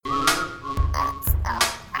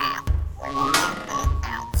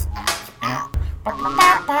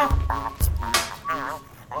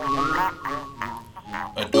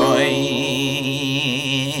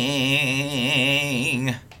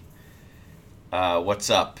What's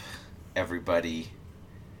up, everybody?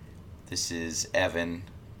 This is Evan,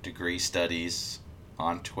 Degree Studies,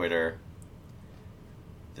 on Twitter,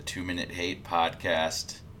 the 2 Minute Hate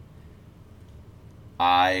podcast.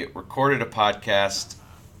 I recorded a podcast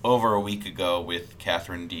over a week ago with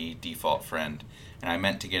Catherine D, default friend, and I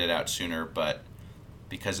meant to get it out sooner, but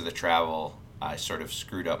because of the travel, I sort of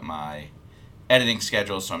screwed up my editing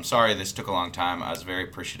schedule, so I'm sorry this took a long time. I was very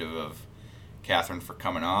appreciative of Catherine for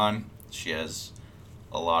coming on. She has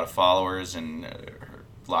a lot of followers and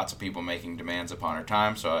lots of people making demands upon her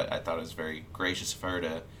time, so I thought it was very gracious of her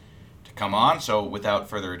to come on. So without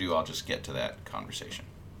further ado, I'll just get to that conversation.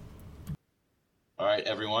 All right,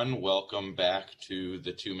 everyone, welcome back to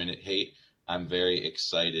the 2 Minute Hate. I'm very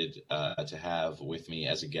excited to have with me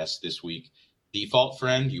as a guest this week Default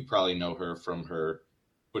Friend. You probably know her from her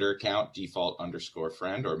Twitter account,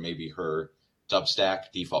 default_friend, or maybe her Substack,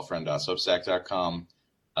 defaultfriend.substack.com.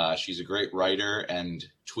 She's a great writer and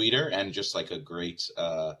tweeter and just like a great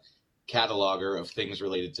cataloger of things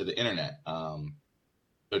related to the internet.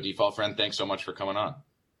 So Default Friend, thanks so much for coming on.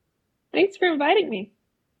 Thanks for inviting me.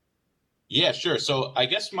 Yeah, sure. So I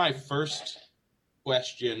guess my first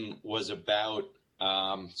question was about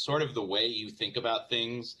sort of the way you think about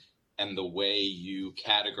things and the way you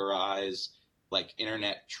categorize like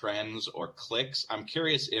internet trends or clicks. I'm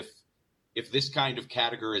curious if this kind of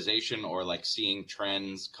categorization or like seeing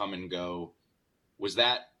trends come and go, was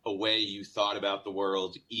that a way you thought about the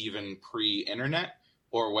world even pre-internet?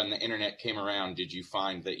 Or when the internet came around, did you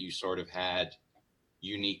find that you sort of had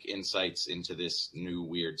unique insights into this new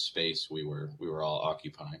weird space we were all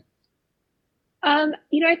occupying? I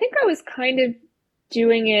think I was kind of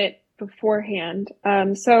doing it beforehand.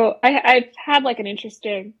 So I've had like an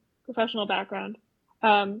interesting professional background.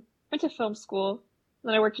 Went to film school,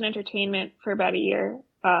 then I worked in entertainment for about a year.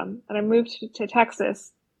 And I moved to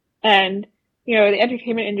Texas. And, the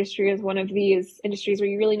entertainment industry is one of these industries where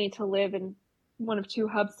you really need to live in one of two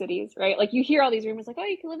hub cities, right? Like you hear all these rumors like, oh,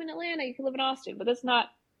 you can live in Atlanta, you can live in Austin, but that's not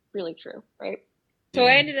really true, right? So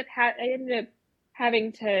I ended up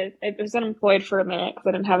having to. I was unemployed for a minute because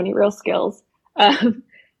I didn't have any real skills. It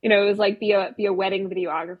was like be a wedding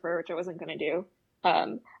videographer, which I wasn't going to do.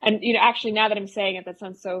 And actually, now that I'm saying it, that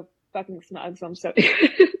sounds so fucking smug. So I'm so,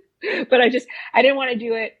 but I didn't want to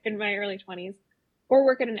do it in my early 20s or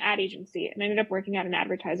work at an ad agency, and I ended up working at an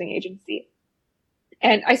advertising agency.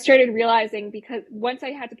 And I started realizing, because once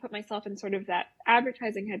I had to put myself in sort of that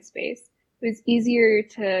advertising headspace, it was easier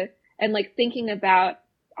to, and like thinking about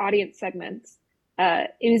audience segments,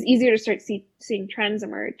 it was easier to start seeing trends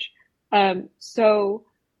emerge. So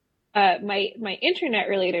my internet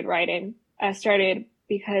related writing started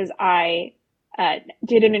because I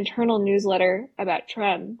did an internal newsletter about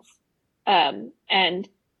trends, and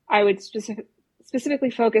I would specifically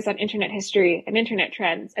focus on internet history and internet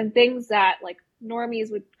trends and things that like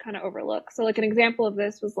normies would kind of overlook. So like an example of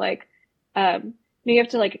this was like, you have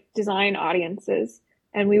to like design audiences,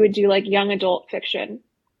 and we would do like young adult fiction.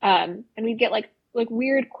 And we'd get like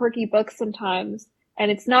weird, quirky books sometimes.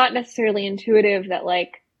 And it's not necessarily intuitive that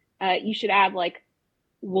like, you should add like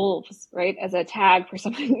wolves, right, as a tag for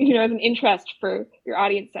something, as an interest for your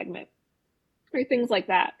audience segment or things like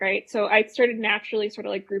that, right? So I started naturally sort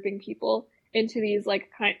of like grouping people into these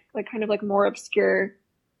kind of more obscure,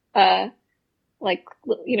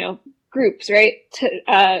 groups, right?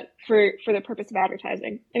 For the purpose of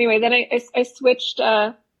advertising. Anyway, then I switched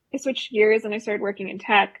gears and I started working in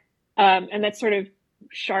tech. And that sort of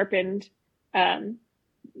sharpened that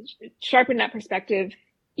perspective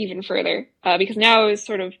even further, because now I was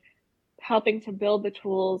sort of helping to build the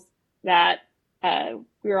tools that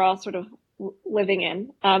we were all sort of living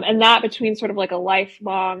in, and that between sort of like a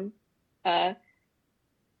lifelong, journey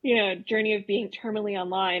of being terminally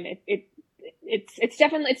online, it's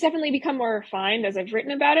definitely become more refined as I've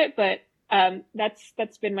written about it, but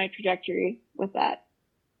that's been my trajectory with that.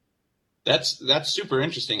 That's super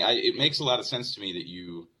interesting. It makes a lot of sense to me that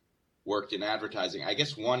you worked in advertising. I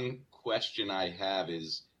guess one question I have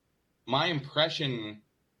is, my impression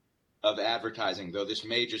of advertising, though this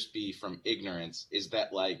may just be from ignorance, is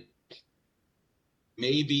that like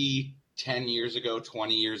maybe 10 years ago,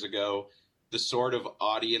 20 years ago, the sort of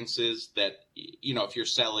audiences that, if you're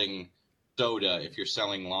selling soda, if you're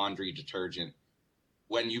selling laundry detergent,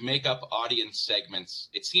 when you make up audience segments,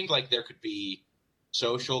 it seemed like there could be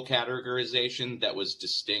social categorization that was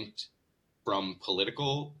distinct from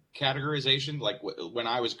political categorization. Like when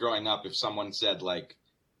I was growing up, if someone said like,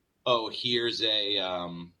 oh, here's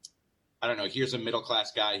here's a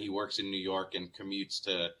middle-class guy, he works in New York and commutes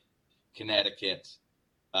to Connecticut,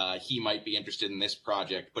 he might be interested in this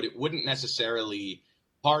project, but it wouldn't necessarily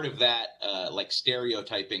part of that, like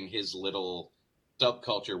stereotyping his little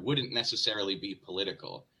subculture, wouldn't necessarily be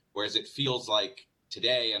political. Whereas it feels like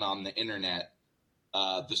today and on the internet,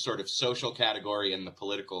 the sort of social category and the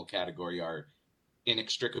political category are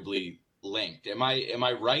inextricably linked. Am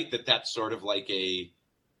I right that that's sort of like a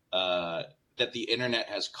that the internet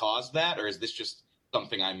has caused that, or is this just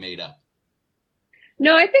something I made up?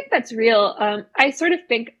 No, I think that's real. I sort of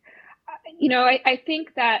think, I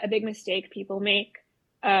think that a big mistake people make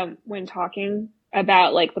when talking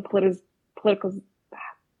about like the political,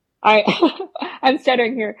 I, I'm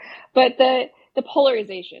stuttering here, but the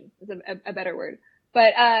polarization is a better word.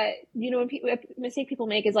 But when a mistake people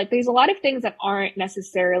make is like there's a lot of things that aren't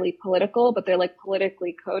necessarily political, but they're like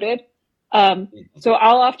politically coded. So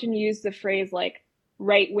I'll often use the phrase like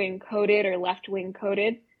right wing coded or left wing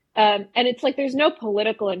coded. And it's like there's no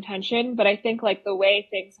political intention, but I think like the way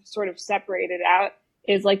things have sort of separated out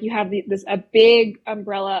is like you have this a big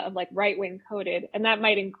umbrella of like right wing coded, and that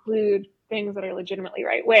might include things that are legitimately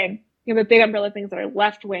right wing. You have a big umbrella of things that are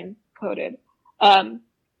left wing coded,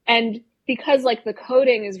 and because like the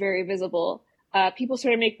coding is very visible, people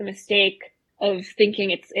sort of make the mistake of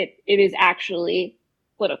thinking it is actually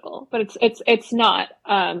political, but it's not.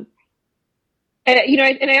 And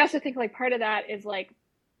I also think like part of that is like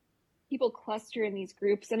people cluster in these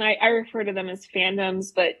groups, and I refer to them as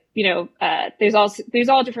fandoms, but there's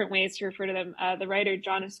all different ways to refer to them. The writer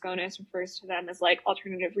John Asconis refers to them as like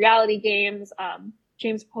alternative reality games.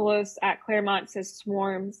 James Polos at Claremont says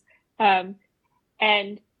swarms,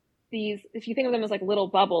 and these, if you think of them as like little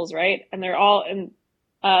bubbles, right? And they're all in,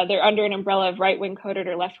 they're under an umbrella of right wing coded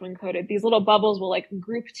or left wing coded. These little bubbles will like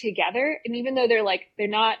group together, and even though they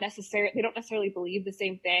don't necessarily believe the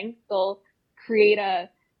same thing, they'll create a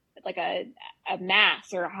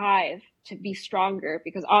mass or a hive to be stronger,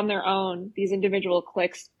 because on their own these individual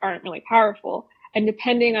cliques aren't really powerful, and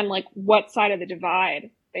depending on like what side of the divide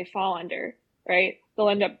they fall under, right, they'll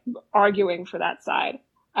end up arguing for that side.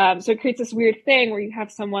 So it creates this weird thing where you have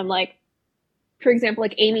someone like, for example,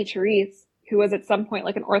 like Amy Therese, who was at some point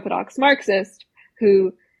like an orthodox Marxist,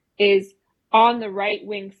 who is on the right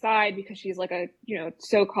wing side because she's like a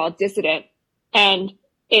so-called dissident, and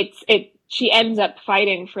she ends up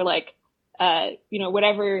fighting for like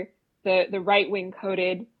whatever the right wing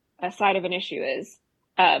coded side of an issue is,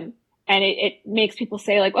 and it makes people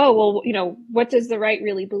say like, oh well, what does the right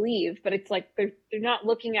really believe? But it's like they're not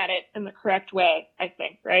looking at it in the correct way, I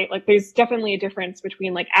think, right? Like there's definitely a difference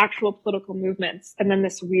between like actual political movements and then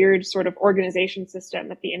this weird sort of organization system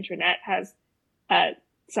that the internet has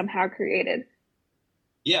somehow created.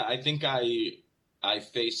 Yeah, I think I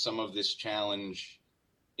face some of this challenge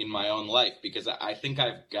in my own life because I think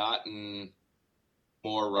I've gotten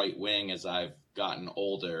more right wing as I've gotten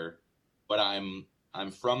older, but I'm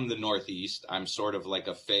from the Northeast. I'm sort of like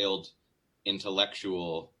a failed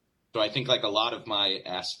intellectual. So I think like a lot of my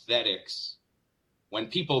aesthetics, when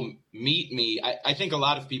people meet me, I think a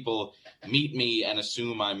lot of people meet me and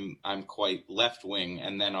assume I'm quite left wing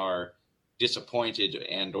and then are disappointed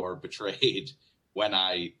and or betrayed when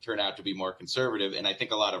I turn out to be more conservative. And I think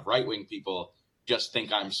a lot of right wing people just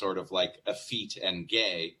think I'm sort of like effete and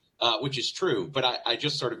gay, which is true. But I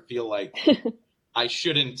just sort of feel like I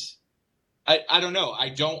shouldn't. I don't know. I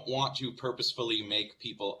don't want to purposefully make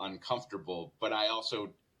people uncomfortable, but I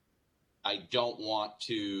don't want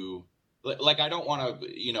to, like, I don't want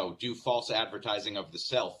to, do false advertising of the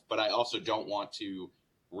self, but I also don't want to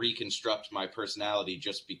reconstruct my personality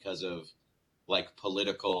just because of like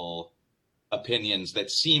political opinions that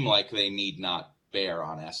seem like they need not bear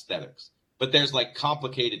on aesthetics. But there's like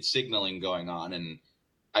complicated signaling going on, and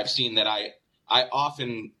I've seen that I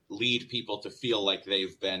often lead people to feel like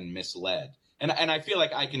they've been misled. And I feel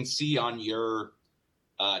like I can see on your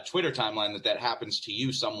Twitter timeline that happens to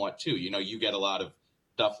you somewhat too. You get a lot of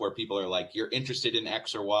stuff where people are like, you're interested in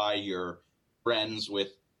X or Y, you're friends with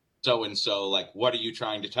so-and-so, like, what are you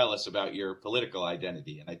trying to tell us about your political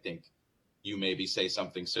identity? And I think you maybe say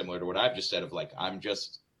something similar to what I've just said of like, I'm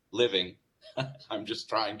just living. I'm just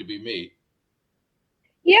trying to be me.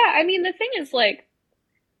 Yeah, I mean, the thing is like,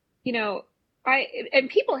 and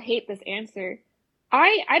people hate this answer.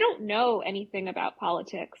 I don't know anything about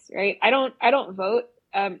politics, right? I don't vote.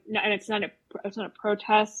 And it's not a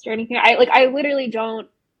protest or anything. I literally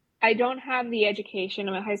I don't have the education.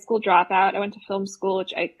 I'm a high school dropout. I went to film school,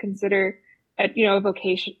 which I consider a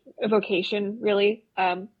vocation really.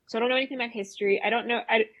 So I don't know anything about history. I don't know,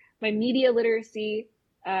 my media literacy,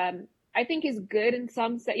 I think is good in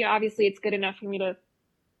some set. Obviously it's good enough for me to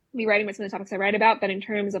be writing about some of the topics I write about, but in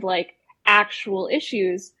terms of like actual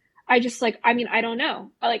issues, I just like, I mean, I don't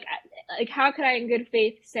know. Like how could I in good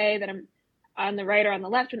faith say that on the right or on the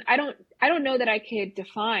left. And I don't know that I could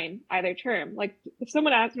define either term. Like if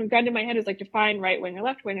someone asked me, gun to my head is like define right wing or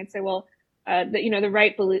left wing, I'd say, well, the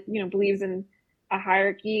right believes in a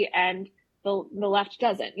hierarchy and the left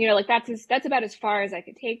doesn't. Like that's about as far as I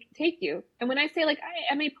could take you. And when I say like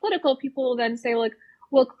I am apolitical, people will then say like,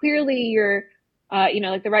 well, clearly you're,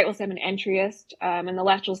 like the right will say I'm an entryist, and the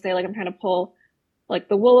left will say like I'm trying to pull like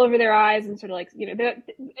the wool over their eyes and sort of like,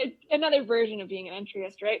 another version of being an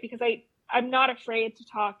entryist, right? Because I'm not afraid to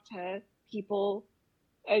talk to people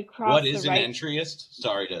across What is the an right. entryist?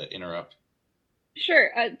 Sorry to interrupt. Sure.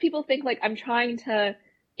 People think like I'm trying to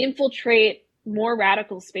infiltrate more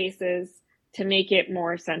radical spaces to make it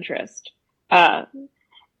more centrist.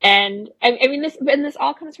 And I mean this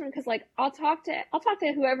all comes from because like I'll talk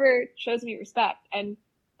to whoever shows me respect, and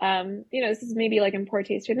this is maybe like in poor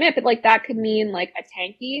taste to admit, but like that could mean like a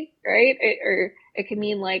tanky, right? Or it could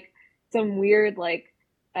mean like some weird like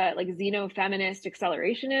xeno-feminist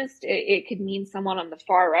accelerationist. It could mean someone on the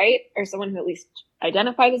far right, or someone who at least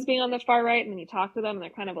identifies as being on the far right, and then you talk to them and they're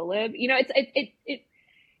kind of a lib.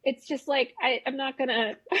 It's just like I'm not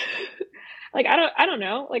gonna like I don't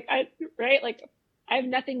know, like right, like I have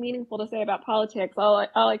nothing meaningful to say about politics. All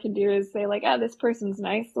I can do is say like, oh, this person's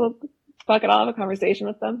nice. Well, fuck it, I'll have a conversation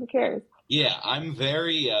with them. Who cares? Yeah, I'm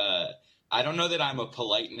very I don't know that I'm a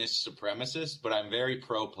politeness supremacist, but I'm very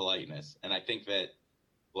pro politeness. And I think that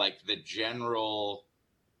like the general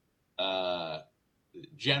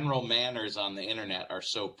manners on the internet are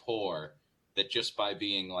so poor that just by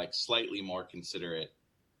being like slightly more considerate,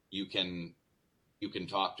 you can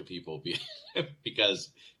talk to people because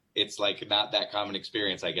it's like not that common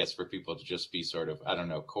experience, I guess, for people to just be sort of, I don't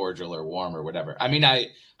know, cordial or warm or whatever. I mean, I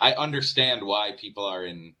understand why people are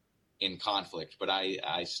in conflict, but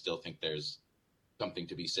I still think there's something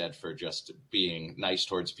to be said for just being nice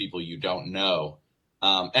towards people you don't know.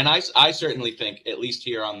 And I certainly think, at least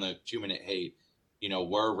here on the 2 Minute Hate,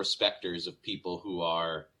 we're respecters of people who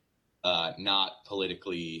are not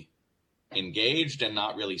politically engaged and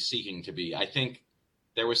not really seeking to be. I think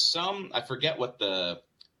there was I forget what the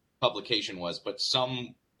publication was, but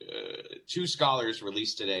some two scholars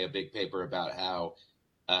released today a big paper about how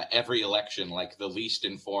every election, like the least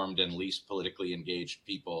informed and least politically engaged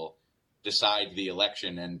people decide the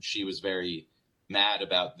election. And she was very mad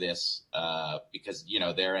about this because,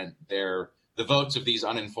 they're the votes of these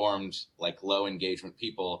uninformed, like low engagement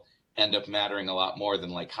people end up mattering a lot more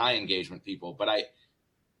than like high engagement people. But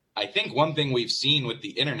I think one thing we've seen with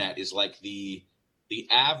the internet is like the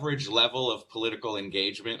average level of political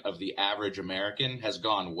engagement of the average American has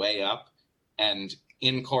gone way up. And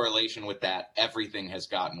in correlation with that, everything has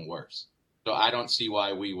gotten worse. So I don't see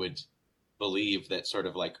why we would believe that sort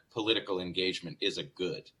of like political engagement is a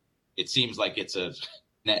good. It seems like it's a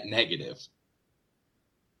net negative.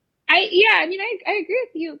 I agree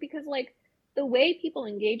with you because like the way people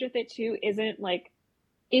engage with it too isn't like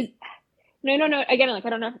no. Again, like I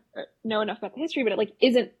don't know enough about the history, but it like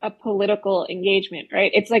isn't a political engagement, right?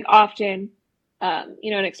 It's like often, an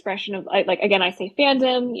expression of like again, I say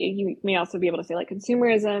fandom. You may also be able to say like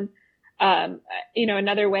consumerism.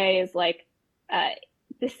 Another way is like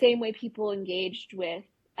the same way people engaged with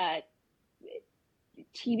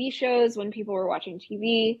TV shows when people were watching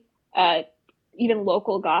TV, even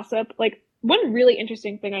local gossip. Like one really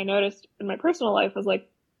interesting thing I noticed in my personal life was like,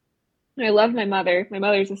 I love my mother. My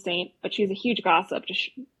mother's a saint, but she's a huge gossip, just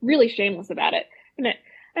really shameless about it. And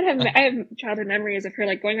I have childhood memories of her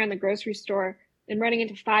like going around the grocery store and running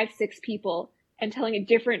into 5-6 people and telling a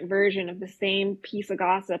different version of the same piece of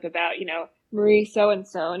gossip about, Marie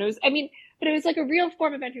so-and-so. And but it was like a real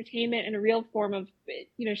form of entertainment and a real form of,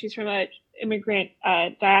 she's from a immigrant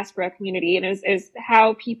diaspora community, and it was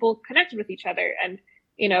how people connected with each other. And,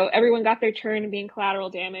 everyone got their turn in being collateral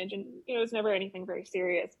damage, and, it was never anything very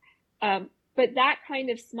serious. But that kind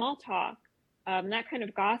of small talk, that kind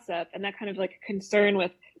of gossip, and that kind of like concern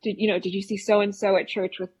with, did you see so-and-so at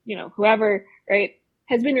church with, whoever, right,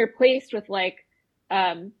 has been replaced with like,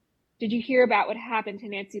 did you hear about what happened to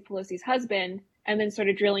Nancy Pelosi's husband? And then sort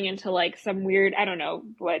of drilling into like some weird, I don't know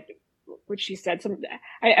what she said.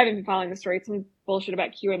 I haven't been following the story, some bullshit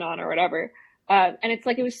about QAnon or whatever. And it's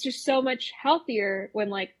like, it was just so much healthier when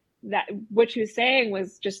like that, what she was saying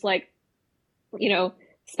was just like,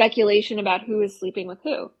 speculation about who is sleeping with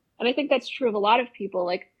who. And I think that's true of a lot of people.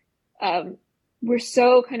 Like, we're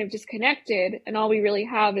so kind of disconnected, and all we really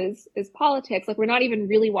have is politics. Like, we're not even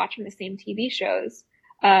really watching the same TV shows,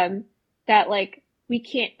 that like, we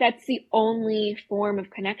can't, that's the only form of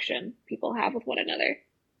connection people have with one another.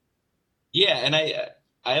 Yeah. And I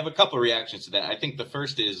have a couple of reactions to that. I think the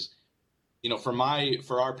first is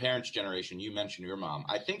for our parents' generation, you mentioned your mom.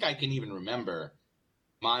 I think I can even remember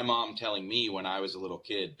my mom telling me when I was a little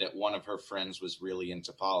kid that one of her friends was really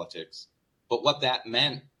into politics. But what that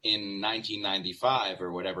meant in 1995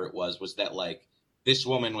 or whatever it was that like this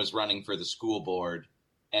woman was running for the school board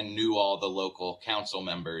and knew all the local council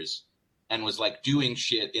members and was like doing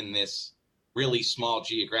shit in this really small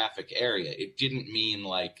geographic area. It didn't mean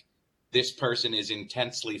like this person is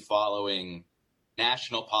intensely following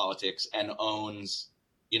national politics and owns,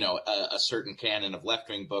 a certain canon of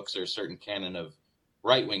left-wing books or a certain canon of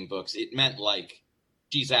right-wing books. It meant like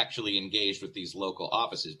she's actually engaged with these local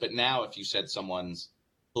offices. But now if you said someone's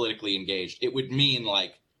politically engaged, it would mean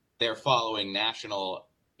like they're following national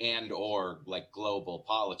and or like global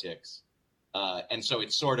politics. And so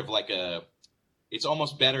it's sort of like it's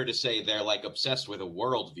almost better to say they're like obsessed with a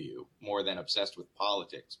worldview more than obsessed with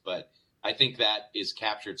politics. But I think that is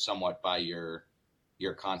captured somewhat by your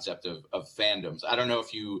concept of fandoms. I don't know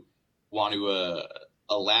if you want to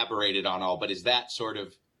elaborate it on all, but is that sort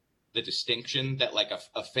of the distinction that like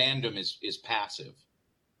a fandom is passive?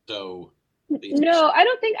 So no, I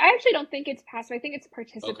actually don't think it's passive. I think it's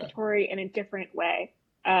participatory in a different way.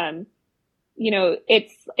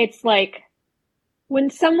 It's like when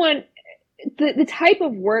someone, the type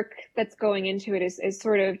of work that's going into it is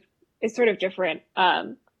sort of different.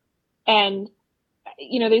 And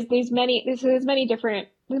there's many different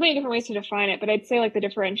ways to define it, but I'd say like the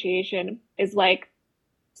differentiation is like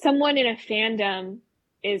someone in a fandom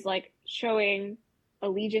is like showing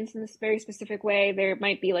allegiance in this very specific way. There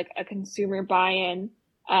might be like a consumer buy-in.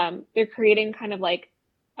 They're creating kind of like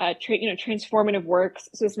transformative works.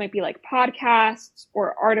 So this might be like podcasts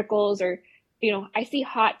or articles, or I see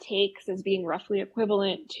hot takes as being roughly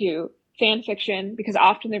equivalent to fan fiction because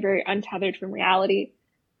often they're very untethered from reality.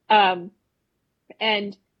 And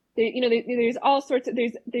there's all sorts of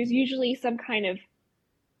there's usually some kind of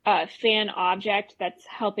fan object that's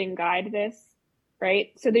helping guide this,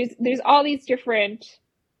 right? So there's all these different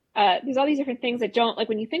things that don't, like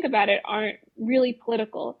when you think about it, aren't really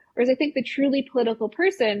political. Whereas I think the truly political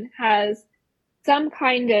person has some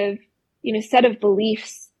kind of set of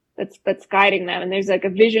beliefs that's guiding them, and there's like a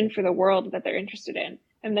vision for the world that they're interested in,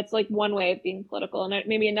 and that's like one way of being political. And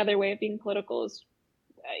maybe another way of being political is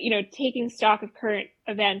taking stock of current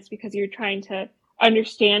events because you're trying to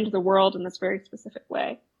understand the world in this very specific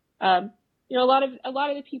way. A lot of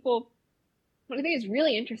the people, what I think is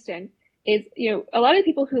really interesting is, a lot of the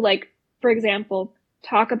people who, like, for example,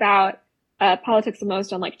 talk about politics the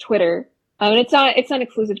most on like Twitter. And it's not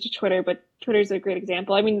exclusive to Twitter, but Twitter's a great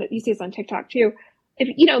example. I mean, you see this on TikTok too.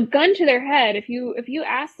 If gun to their head, if you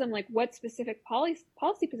ask them like what specific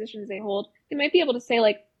policy positions they hold, they might be able to say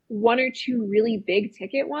like one or two really big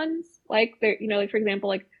ticket ones. Like they're, like for example,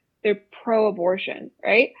 like they're pro-abortion,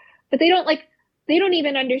 right? But they don't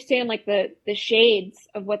even understand like the shades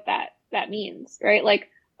of what that means, right? Like,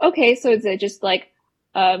 okay, so is it just like,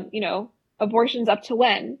 abortion's up to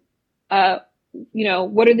when?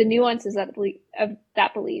 What are the nuances of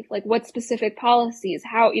that belief? Like what specific policies,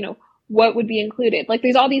 how, what would be included? Like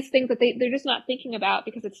there's all these things that they're just not thinking about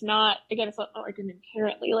because it's not like an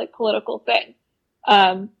inherently like political thing.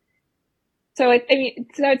 So I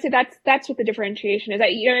would say that's what the differentiation is.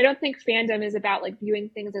 I don't think fandom is about like viewing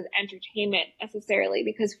things as entertainment necessarily,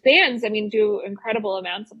 because fans, do incredible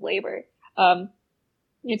amounts of labor.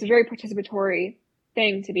 It's a very participatory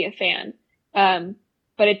thing to be a fan.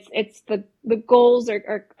 But it's the goals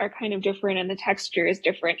are kind of different and the texture is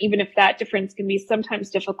different, even if that difference can be sometimes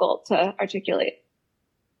difficult to articulate.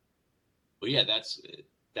 Well, yeah, that's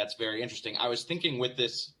very interesting. I was thinking with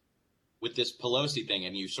this Pelosi thing,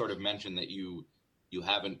 and you sort of mentioned that you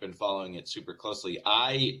haven't been following it super closely.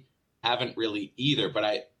 I haven't really either, but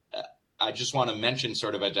I just want to mention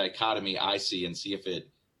sort of a dichotomy I see and see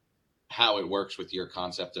how it works with your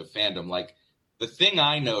concept of fandom. Like the thing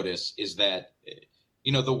I notice is that,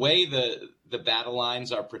 the way the battle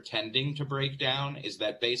lines are pretending to break down is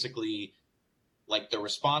that basically like the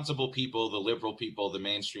responsible people, the liberal people, the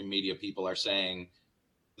mainstream media people are saying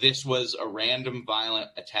this was a random violent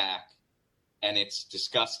attack. And it's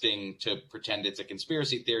disgusting to pretend it's a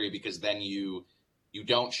conspiracy theory because then you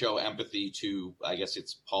don't show empathy to, I guess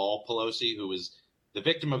it's Paul Pelosi, who was the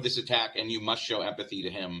victim of this attack, and you must show empathy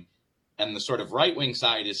to him. And the sort of right-wing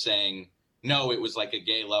side is saying, no, it was like a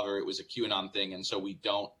gay lover, it was a QAnon thing, and so we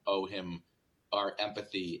don't owe him our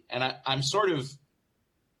empathy. And I'm sort of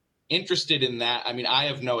interested in that. I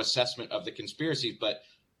have no assessment of the conspiracy, but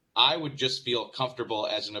I would just feel comfortable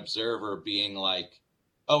as an observer being like,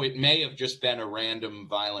 oh, it may have just been a random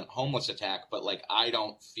violent homeless attack, but like I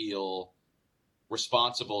don't feel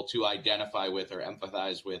responsible to identify with or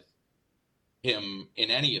empathize with him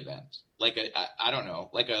in any event. Like I don't know,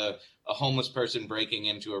 like a homeless person breaking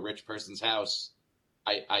into a rich person's house.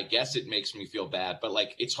 I guess it makes me feel bad, but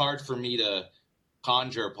like it's hard for me to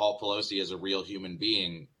conjure Paul Pelosi as a real human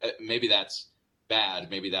being. Maybe that's bad.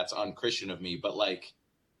 Maybe that's unchristian of me, but like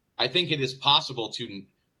I think it is possible to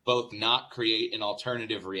both not create an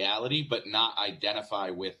alternative reality, but not identify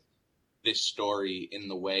with this story in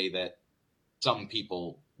the way that some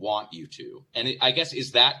people want you to. And I guess,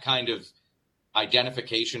 is that kind of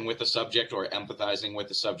identification with the subject or empathizing with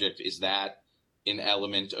the subject, is that an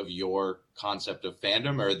element of your concept of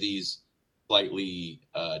fandom, or are these slightly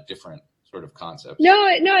different sort of concepts? No,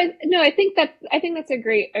 I think that's a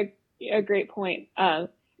great point.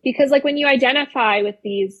 Because like when you identify with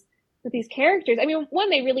these characters, I mean, one,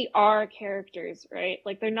 they really are characters, right?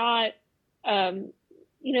 Like they're not,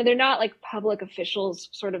 they're not like public officials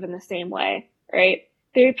sort of in the same way, right?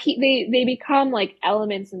 They become like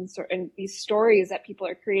elements in these stories that people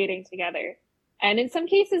are creating together. And in some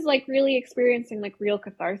cases, like really experiencing like real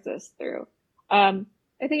catharsis through. I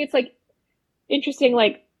think it's like interesting,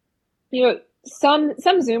 like, some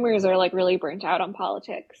Zoomers are like really burnt out on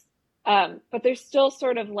politics. But there's still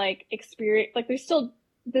sort of like experience, like there's still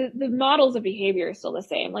the models of behavior are still the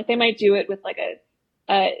same. Like they might do it with like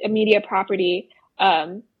a media property.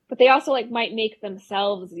 But they also like might make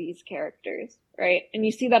themselves these characters, right? And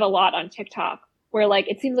you see that a lot on TikTok, where like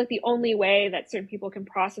it seems like the only way that certain people can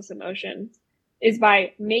process emotions is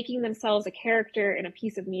by making themselves a character in a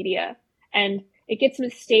piece of media. And it gets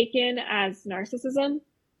mistaken as narcissism,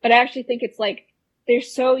 but I actually think it's like they're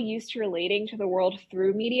so used to relating to the world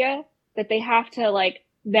through media that they have to like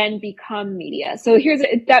then become media. So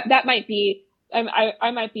that might be,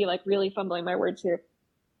 I might be like really fumbling my words here.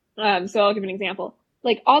 So I'll give an example.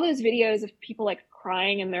 Like all those videos of people like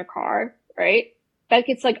crying in their car, right? That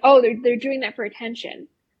gets like, oh, they're doing that for attention.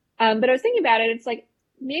 But I was thinking about it. It's like,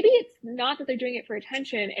 maybe it's not that they're doing it for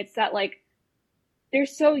attention. It's that like, they're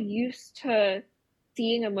so used to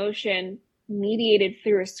seeing emotion mediated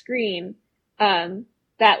through a screen,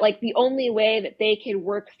 that like the only way that they can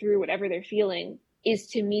work through whatever they're feeling is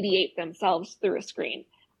to mediate themselves through a screen.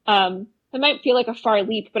 It might feel like a far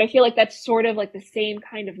leap, but I feel like that's sort of like the same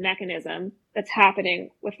kind of mechanism that's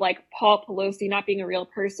happening with like Paul Pelosi not being a real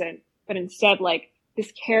person, but instead like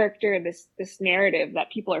this character, this narrative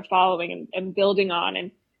that people are following and building on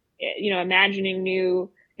and, imagining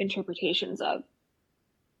new interpretations of.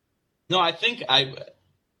 No, I think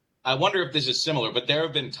I wonder if this is similar, but there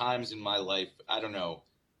have been times in my life, I don't know,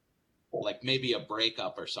 like maybe a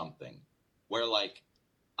breakup or something, where like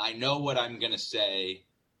I know what I'm going to say.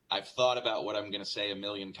 I've thought about what I'm going to say a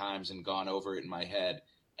million times and gone over it in my head.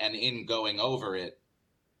 And in going over it,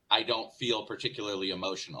 I don't feel particularly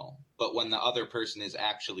emotional. But when the other person is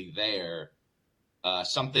actually there,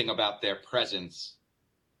 something about their presence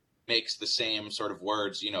makes the same sort of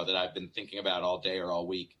words, that I've been thinking about all day or all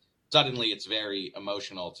week. Suddenly it's very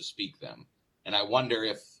emotional to speak them. And I wonder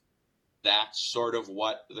if that's sort of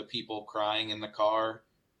what the people crying in the car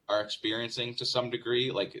are experiencing to some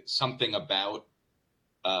degree, like something about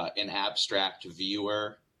an abstract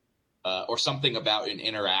viewer or something about an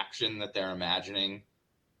interaction that they're imagining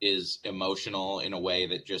is emotional in a way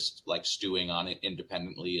that just like stewing on it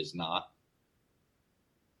independently is not.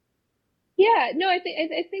 Yeah, no, I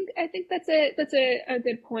think that's a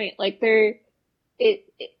good point. Like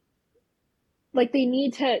like they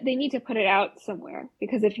need to put it out somewhere,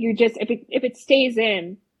 because if it stays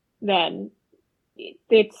in, then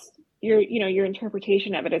it's your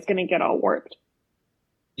interpretation of it is going to get all warped.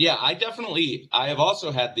 Yeah, I have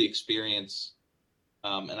also had the experience,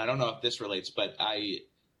 and I don't know if this relates, but I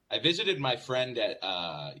visited my friend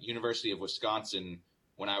at University of Wisconsin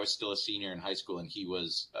when I was still a senior in high school, and he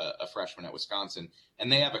was a freshman at Wisconsin, and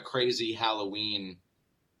they have a crazy Halloween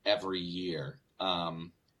every year.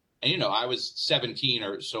 And I was 17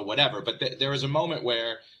 or so, whatever, but there was a moment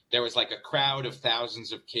where there was like a crowd of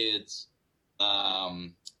thousands of kids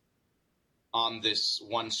on this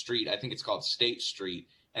one street. I think it's called State Street.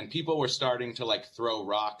 And people were starting to like throw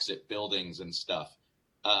rocks at buildings and stuff.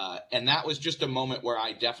 And that was just a moment where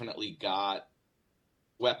I definitely got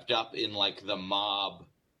swept up in like the mob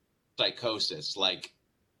psychosis. Like,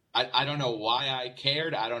 I don't know why I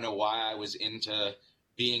cared. I don't know why I was into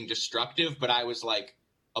being destructive, but I was like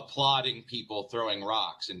applauding people throwing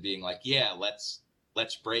rocks and being like, yeah, let's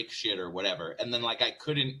break shit or whatever. And then like I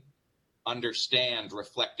couldn't understand,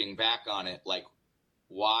 reflecting back on it, like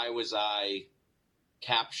why was I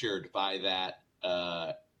captured by that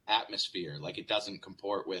atmosphere? Like it doesn't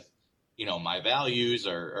comport with my values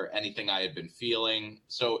or anything I had been feeling.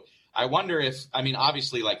 So I wonder if, I mean,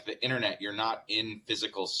 obviously like the internet, you're not in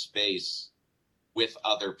physical space with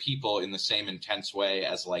other people in the same intense way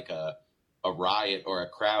as like a riot or a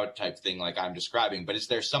crowd type thing like I'm describing. But is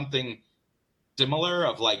there something similar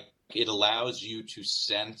of like it allows you to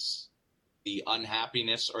sense the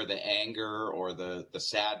unhappiness or the anger or the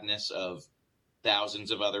sadness of thousands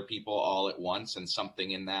of other people all at once, and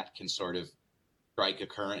something in that can sort of strike a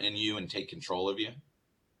current in you and take control of you?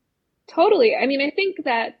 Totally. I mean, I think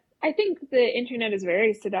the internet is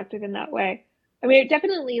very seductive in that way. I mean, it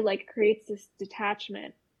definitely like creates this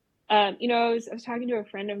detachment. I was talking to a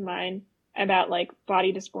friend of mine about like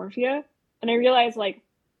body dysmorphia, and I realized like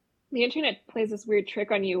the internet plays this weird trick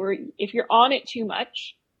on you where if you're on it too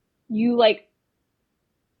much, you like,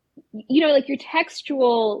 like your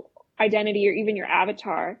textual identity or even your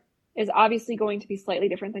avatar is obviously going to be slightly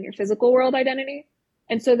different than your physical world identity.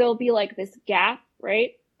 And so there'll be like this gap,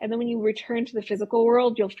 right? And then when you return to the physical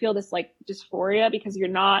world, you'll feel this like dysphoria because you're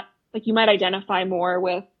not like, you might identify more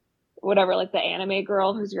with whatever, like the anime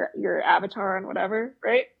girl who's your avatar and whatever,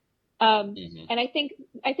 right? And I think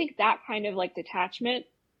that kind of like detachment,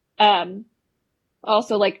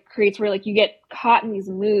 also like creates where like you get caught in these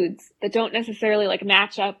moods that don't necessarily like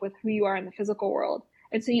match up with who you are in the physical world.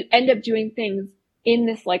 And so you end up doing things in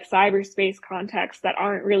this like cyberspace context that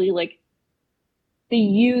aren't really like the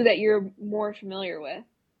you that you're more familiar with.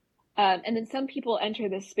 And then some people enter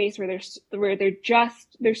this space where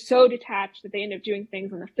they're so detached that they end up doing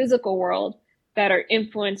things in the physical world that are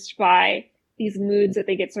influenced by these moods that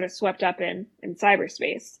they get sort of swept up in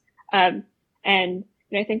cyberspace. And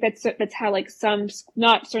I think that's how like some,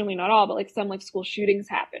 not certainly not all, but like some like school shootings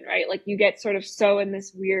happen, right? Like you get sort of so in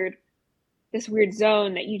this weird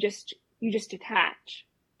zone that you just detach.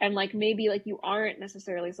 And like maybe like you aren't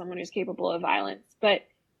necessarily someone who's capable of violence, but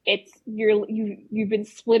you've been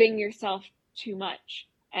splitting yourself too much,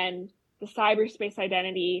 and the cyberspace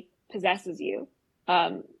identity possesses you.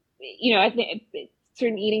 I think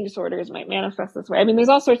certain eating disorders might manifest this way. I mean, there's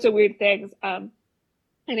all sorts of weird things.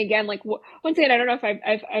 And again, like once again, I don't know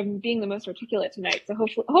if I'm being the most articulate tonight. So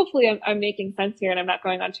hopefully I'm making sense here and I'm not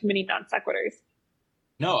going on too many non sequiturs.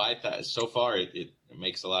 No, I thought so far it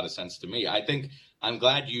makes a lot of sense to me. I think I'm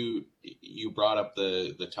glad you brought up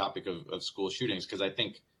the topic of school shootings, because I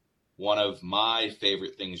think one of my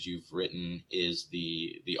favorite things you've written is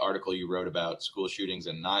the article you wrote about school shootings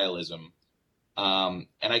and nihilism. And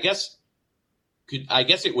I guess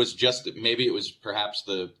it was just, maybe it was perhaps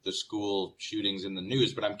the school shootings in the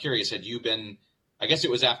news, but I'm curious, had you been, I guess it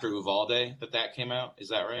was after Uvalde that came out. Is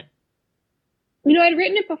that right? I'd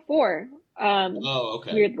written it before.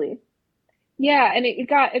 Okay. Weirdly. Yeah. And it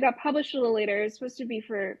got published a little later. It was supposed to be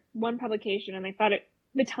for one publication, and I thought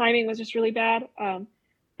the timing was just really bad.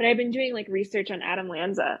 But I've been doing like research on Adam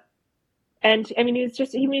Lanza, and I mean, he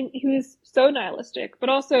was so nihilistic, but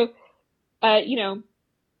also,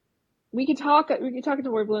 we could talk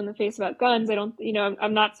until we're blue in the face about guns.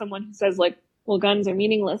 I'm not someone who says like, well, guns are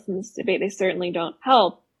meaningless in this debate. They certainly don't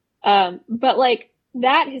help. But like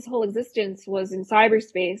that, his whole existence was in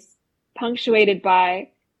cyberspace, punctuated by,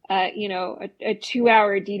 a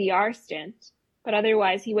 2-hour DDR stint. But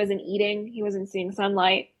otherwise, he wasn't eating. He wasn't seeing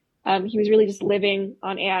sunlight. He was really just living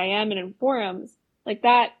on AIM and in forums like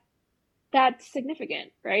that. That's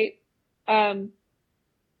significant, right?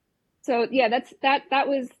 So yeah, that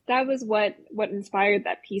was what inspired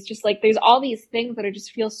that piece. Just like there's all these things that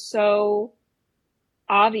just feel so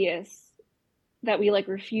obvious that we like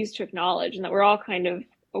refuse to acknowledge and that we're all kind of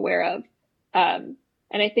aware of. And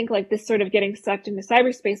I think like this sort of getting sucked into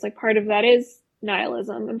cyberspace, like part of that is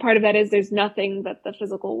nihilism, and part of that is there's nothing that the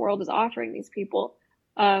physical world is offering these people.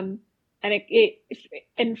 And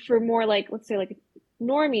and for more like, let's say like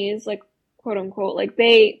normies, like quote unquote, like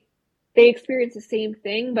they experience the same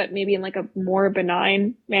thing, but maybe in like a more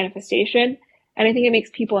benign manifestation. And I think it makes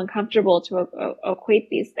people uncomfortable to equate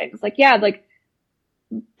these things. Like, yeah, like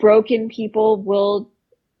broken people will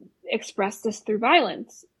express this through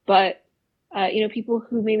violence, but, people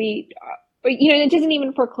who maybe, it doesn't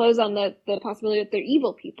even foreclose on the possibility that they're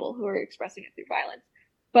evil people who are expressing it through violence.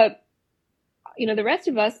 But, the rest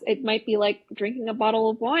of us, it might be like drinking a bottle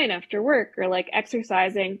of wine after work, or like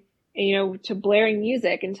exercising, to blaring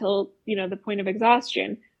music until, the point of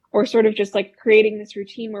exhaustion, or sort of just like creating this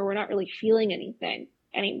routine where we're not really feeling anything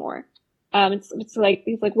anymore. It's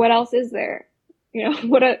like what else is there?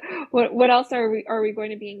 What else are we going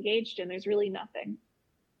to be engaged in? There's really nothing.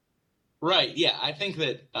 Right. Yeah. I think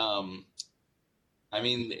that,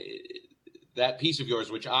 that piece of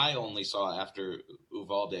yours, which I only saw after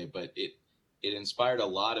Uvalde, but it inspired a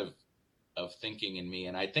lot of thinking in me.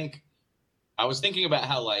 And I think I was thinking about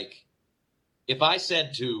how, like, if I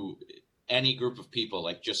said to any group of people,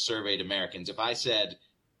 like just surveyed Americans, if I said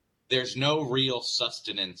there's no real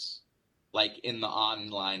sustenance like in the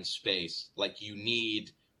online space. Like you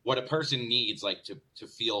need what a person needs, like to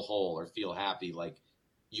feel whole or feel happy. Like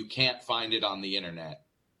you can't find it on the internet.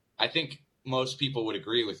 I think most people would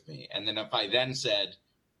agree with me. And then if I then said,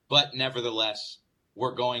 but nevertheless,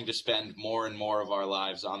 we're going to spend more and more of our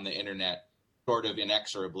lives on the internet sort of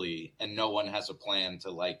inexorably, and no one has a plan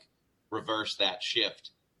to like reverse that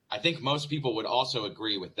shift, I think most people would also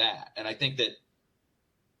agree with that. And I think that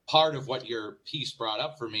part of what your piece brought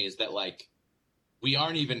up for me is that like we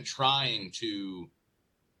aren't even trying to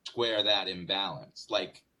square that imbalance.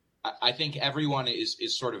 Like I think everyone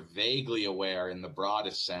is sort of vaguely aware in the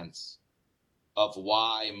broadest sense of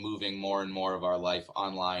why moving more and more of our life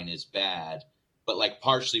online is bad, but like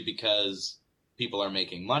partially because people are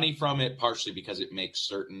making money from it, partially because it makes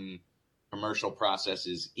certain commercial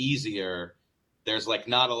processes easier. There's like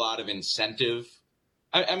not a lot of incentive.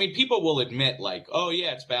 I mean, people will admit like, oh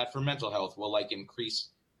yeah, it's bad for mental health. We'll like increase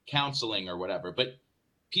counseling or whatever, but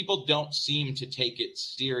people don't seem to take it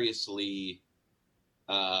seriously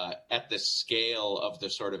at the scale of the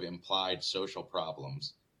sort of implied social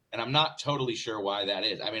problems. And I'm not totally sure why that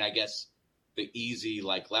is. I mean, I guess the easy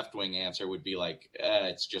like left-wing answer would be like,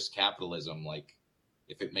 it's just capitalism. Like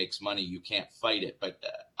if it makes money, you can't fight it. But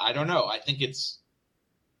I don't know. I think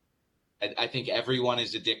I think everyone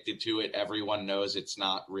is addicted to it. Everyone knows it's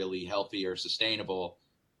not really healthy or sustainable,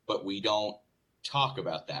 but we don't talk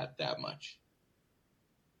about that much.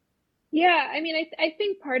 Yeah, I mean, I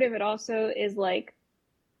think part of it also is like,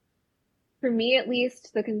 for me at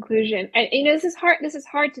least, the conclusion, and you know, this is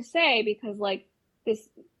hard to say because like this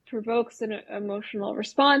provokes an emotional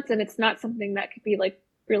response, and it's not something that could be like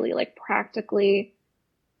really like practically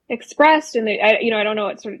expressed. And I don't know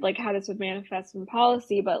what sort of like how this would manifest in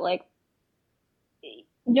policy, but like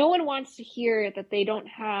no one wants to hear that they don't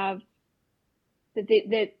have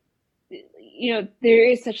that you know there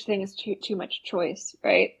is such thing as too much choice,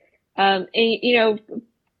 right? And you know,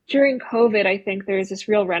 during COVID, I think there's this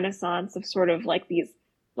real renaissance of sort of like these,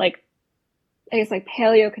 like, I guess like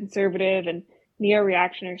paleoconservative and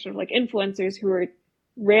neo-reactionary sort of like influencers who are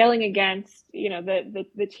railing against, you know,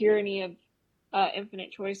 the tyranny of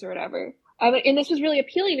infinite choice or whatever. And this was really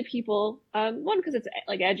appealing to people. One, because it's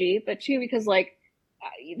like edgy, but two, because like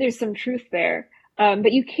there's some truth there.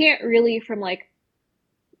 But you can't really, from like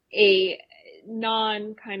a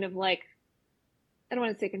non kind of like, I don't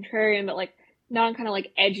want to say contrarian, but like non kind of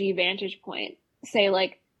like edgy vantage point, say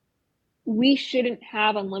like we shouldn't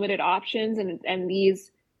have unlimited options, and these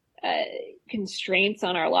constraints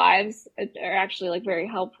on our lives are actually like very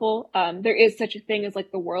helpful. There is such a thing as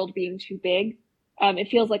like the world being too big. It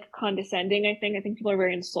feels like condescending. I think people are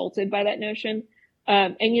very insulted by that notion.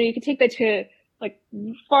 And you know, you can take that to like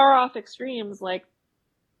far off extremes, like,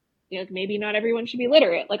 you know, maybe not everyone should be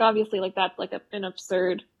literate. Like obviously like that's like an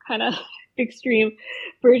absurd kind of extreme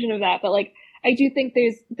version of that. But like, I do think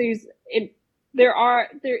there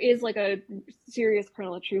is like a serious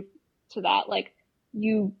kernel of truth to that. Like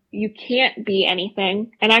you can't be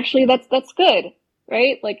anything, and actually that's good,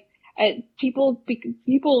 right? Like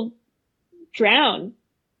people drown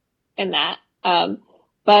in that.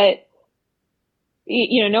 But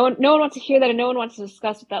you know, no one wants to hear that, and no one wants to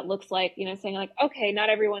discuss what that looks like. You know, saying like, okay, not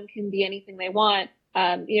everyone can be anything they want.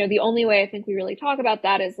 You know, the only way I think we really talk about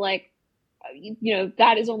that is like, you know,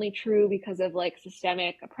 that is only true because of like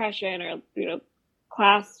systemic oppression or, you know,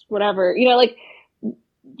 class, whatever, you know, like,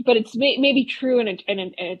 but it's maybe true in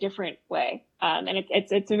a different way. And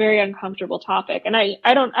it's a very uncomfortable topic. And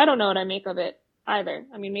I don't know what I make of it either.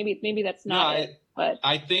 I mean, maybe that's not it, but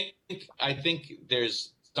I think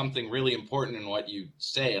there's something really important in what you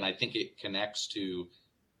say. And I think it connects to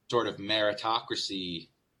sort of meritocracy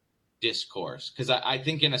discourse. Cause I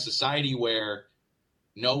think in a society where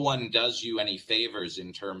no one does you any favors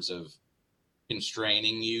in terms of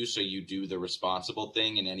constraining you so you do the responsible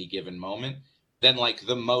thing in any given moment, then like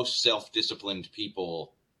the most self-disciplined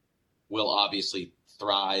people will obviously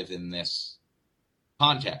thrive in this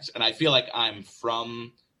context. And I feel like I'm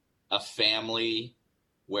from a family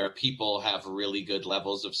where people have really good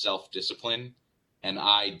levels of self-discipline and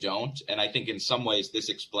I don't. And I think in some ways this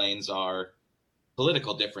explains our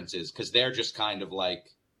political differences, because they're just kind of like,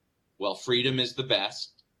 well, freedom is the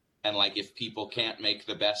best. And like, if people can't make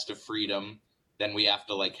the best of freedom, then we have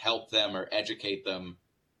to like help them or educate them.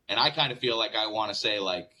 And I kind of feel like I want to say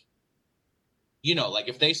like, you know, like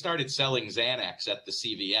if they started selling Xanax at the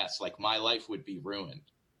CVS, like my life would be ruined,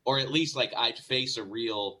 or at least like I'd face a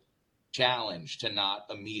real challenge to not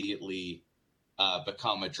immediately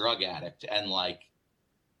become a drug addict. And like,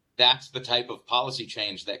 that's the type of policy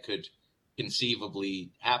change that could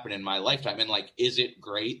conceivably happen in my lifetime. And like, is it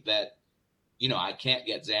great that, I can't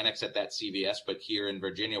get Xanax at that CVS, but here in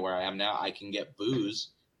Virginia where I am now, I can get booze.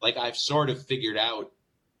 Like I've sort of figured out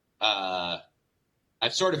how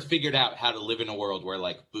to live in a world where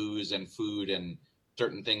like booze and food and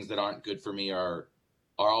certain things that aren't good for me are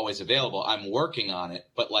always available. I'm working on it,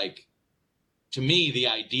 but like, to me, the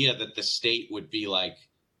idea that the state would be like,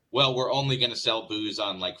 well, we're only going to sell booze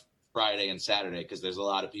on like Friday and Saturday because there's a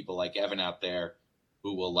lot of people like Evan out there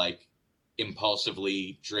who will like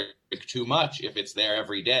impulsively drink too much if it's there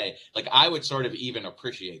every day. Like I would sort of even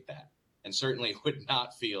appreciate that, and certainly would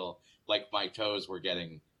not feel like my toes were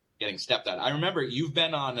getting stepped on. I remember you've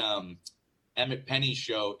been on Emmett Penny's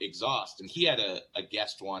show Exhaust, and he had a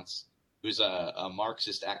guest once who's a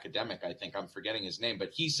Marxist academic, I think. I'm forgetting his name,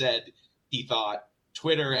 but he said he thought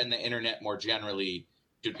Twitter and the internet more generally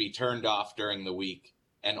should be turned off during the week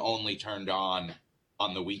and only turned on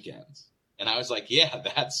the weekends. And I was like, yeah,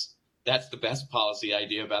 that's the best policy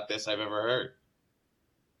idea about this I've ever heard.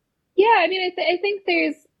 Yeah, I mean, I think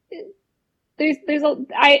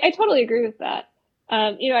I totally agree with that.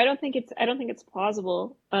 I don't think it's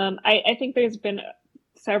plausible. I think there's been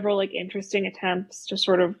several like interesting attempts to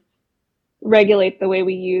sort of regulate the way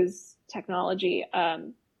we use technology.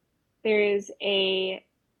 There is I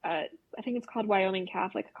think it's called Wyoming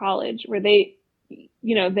Catholic College, where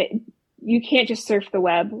you can't just surf the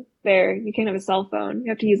web there. You can't have a cell phone.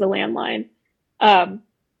 You have to use a landline. And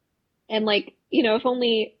like,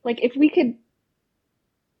 if we could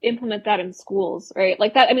implement that in schools, right?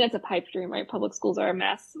 Like that, I mean, that's a pipe dream, right? Public schools are a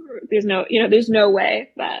mess. There's no way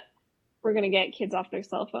that we're going to get kids off their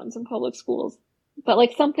cell phones in public schools. But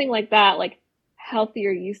like something like that, like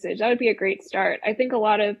healthier usage, that would be a great start. I think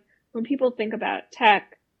when people think about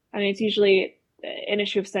tech, I mean, it's usually an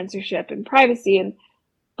issue of censorship and privacy, and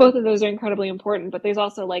both of those are incredibly important. But there's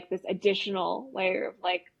also like this additional layer of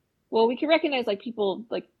like, well, we can recognize like people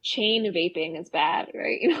like chain vaping is bad,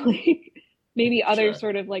 right? Like maybe other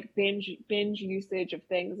sort of like binge usage of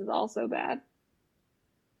things is also bad.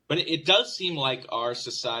 But it does seem like our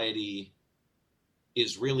society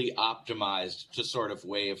is really optimized to sort of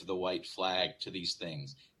wave the white flag to these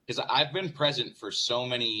things. Because I've been present for so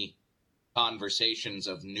many conversations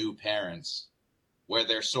of new parents where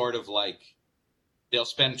they're sort of like, they'll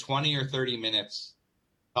spend 20 or 30 minutes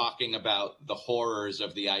talking about the horrors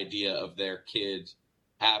of the idea of their kid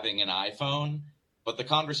having an iPhone, but the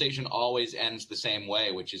conversation always ends the same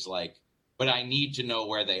way, which is like, but I need to know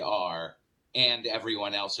where they are, and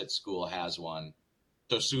everyone else at school has one,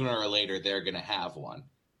 so sooner or later they're going to have one.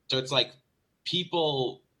 So it's like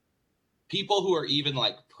people who are even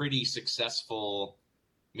like pretty successful,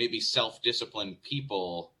 maybe self-disciplined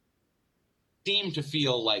people seem to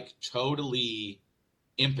feel like totally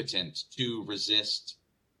impotent to resist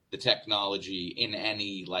the technology in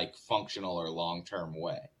any like functional or long-term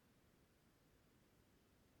way.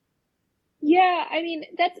 Yeah, I mean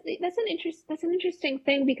that's an interesting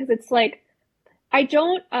thing, because it's like I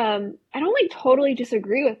don't like totally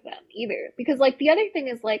disagree with them either, because like the other thing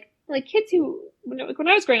is like kids who when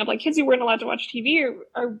I was growing up, like kids who weren't allowed to watch TV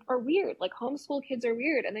are weird. Like homeschool kids are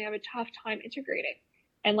weird and they have a tough time integrating.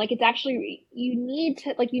 And like it's actually you need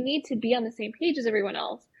to be on the same page as everyone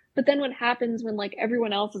else. But then what happens when like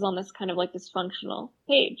everyone else is on this kind of like dysfunctional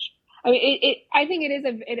page? I mean, I think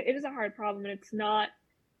it is a hard problem, and it's not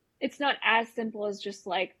as simple as just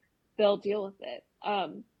like they'll deal with it.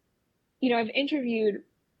 I've interviewed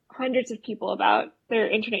hundreds of people about their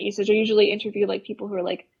internet usage. I usually interview like people who are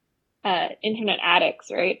like internet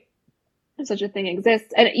addicts, right? And such a thing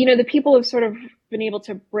exists. And the people who've sort of been able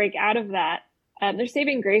to break out of that, their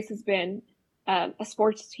saving grace has been a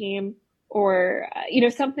sports team, or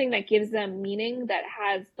something that gives them meaning that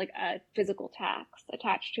has like a physical tax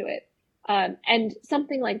attached to it. And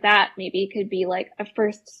something like that maybe could be like a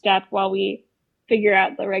first step while we figure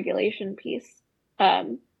out the regulation piece.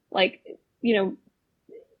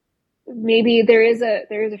 Maybe there is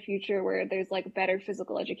a future where there's like better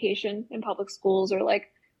physical education in public schools, or like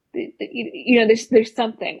there's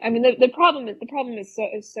something. I mean, the problem is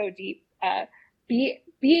so deep.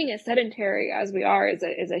 Being as sedentary as we are is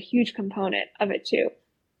a huge component of it too.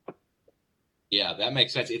 Yeah, that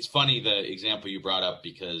makes sense. It's funny the example you brought up,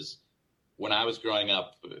 because when I was growing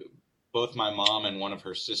up, both my mom and one of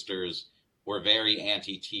her sisters were very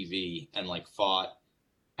anti-TV and like fought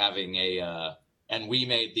having and we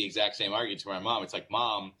made the exact same argument to my mom. It's like,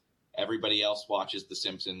 Mom, everybody else watches The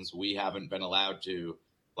Simpsons. We haven't been allowed to.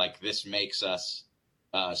 Like, this makes us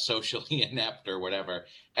socially inept or whatever.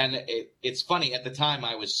 And it's funny. At the time,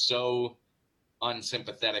 I was so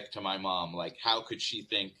unsympathetic to my mom. Like, how could she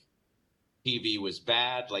think TV was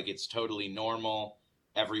bad. Like, it's totally normal.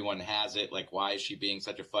 Everyone has it. Like, why is she being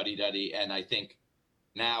such a fuddy-duddy? And I think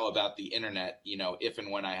now about the internet, if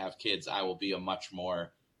and when I have kids, I will be a much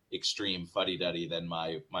more extreme fuddy-duddy than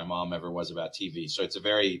my mom ever was about TV. So it's a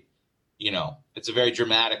very, it's a very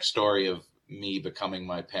dramatic story of me becoming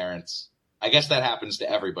my parents. I guess that happens to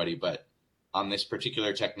everybody, but on this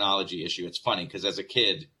particular technology issue, it's funny because as a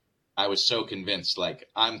kid, I was so convinced, like,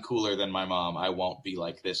 I'm cooler than my mom. I won't be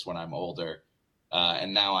like this when I'm older.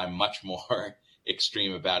 And now I'm much more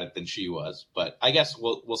extreme about it than she was. But I guess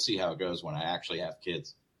we'll see how it goes when I actually have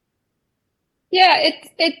kids. Yeah,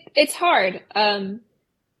 it's hard. I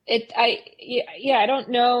don't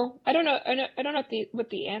know. I don't know what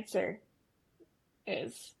the answer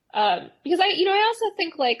is. Because I also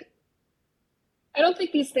think like I don't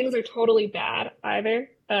think these things are totally bad either.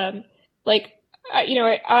 Like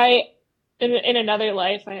I in another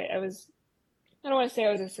life I was I don't want to say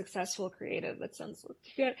I was a successful creative. That sounds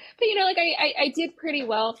good, but like I did pretty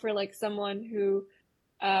well for like someone who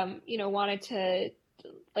wanted to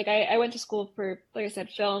like I went to school for, like I said,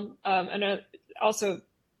 film, and also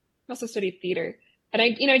studied theater. And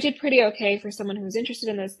I did pretty okay for someone who was interested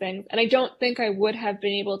in those things. And I don't think I would have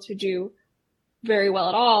been able to do very well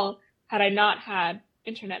at all had I not had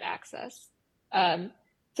internet access.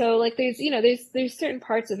 So like there's certain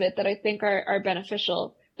parts of it that I think are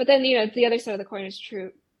beneficial. But then, the other side of the coin is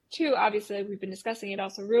true too. Obviously, we've been discussing it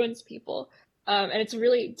also ruins people. And it's a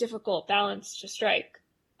really difficult balance to strike.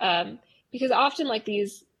 Because often like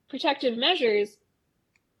these protective measures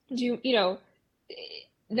do,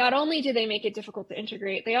 not only do they make it difficult to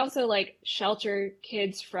integrate, they also like shelter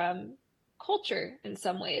kids from culture in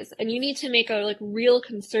some ways. And you need to make a like real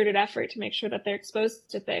concerted effort to make sure that they're exposed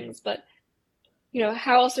to things. But,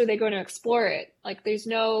 how else are they going to explore it? Like there's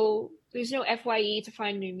no FYE to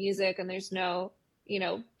find new music, and there's no,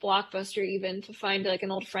 Blockbuster even to find like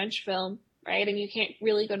an old French film, right? And you can't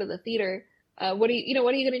really go to the theater. What are you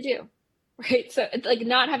going to do? Right. So it's like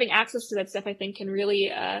not having access to that stuff, I think, can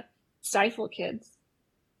really stifle kids.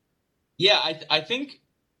 Yeah, I think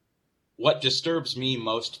what disturbs me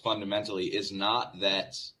most fundamentally is not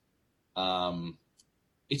that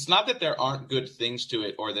it's not that there aren't good things to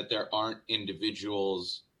it or that there aren't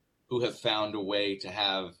individuals who have found a way to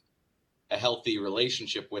have a healthy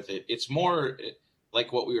relationship with it. It's more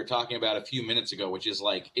like what we were talking about a few minutes ago, which is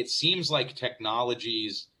like it seems like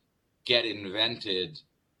technologies get invented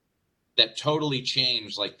that totally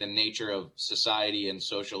change like the nature of society and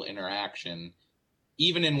social interaction,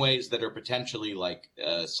 even in ways that are potentially like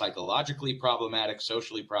psychologically problematic,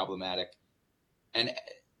 socially problematic. And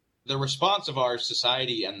the response of our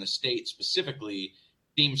society and the state specifically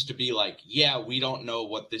seems to be like, yeah, we don't know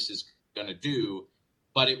what this is going to do,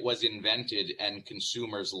 but it was invented and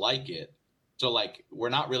consumers like it. So like, we're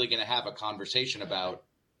not really going to have a conversation about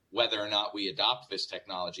whether or not we adopt this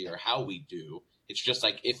technology or how we do. It's just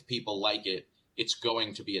like, if people like it, it's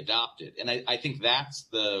going to be adopted. And I think that's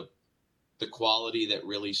the quality that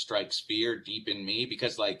really strikes fear deep in me,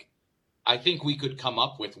 because like, I think we could come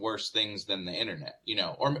up with worse things than the internet,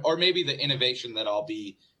 or maybe the innovation that I'll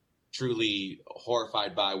be truly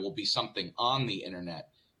horrified by will be something on the internet.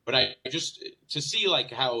 But I just, to see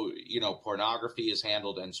like how, pornography is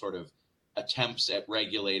handled and sort of attempts at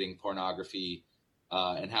regulating pornography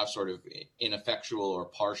and how sort of ineffectual or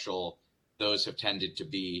partial those have tended to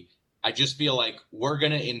be. I just feel like we're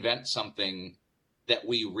going to invent something that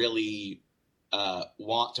we really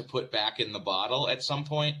want to put back in the bottle at some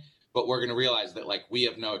point, but we're going to realize that like we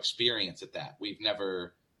have no experience at that. We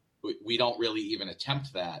don't really even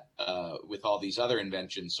attempt that with all these other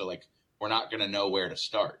inventions. So like, we're not going to know where to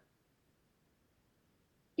start.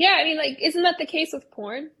 Yeah, I mean, like, isn't that the case with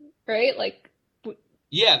porn, right? Like,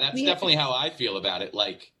 yeah, that's definitely how I feel about it.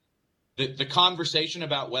 Like, the conversation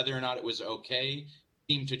about whether or not it was okay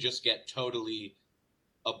seemed to just get totally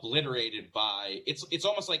obliterated by it's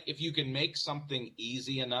almost like if you can make something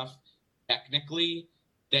easy enough technically,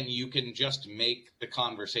 then you can just make the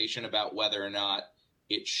conversation about whether or not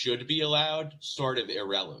it should be allowed sort of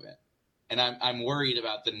irrelevant. And I'm worried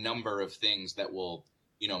about the number of things that will,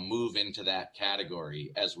 move into that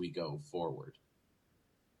category as we go forward.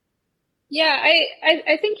 Yeah,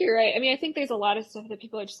 I think you're right. I mean, I think there's a lot of stuff that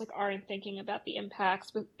people are just like aren't thinking about the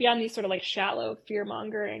impacts, but beyond these sort of like shallow fear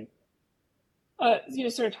mongering,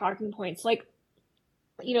 sort of talking points, like,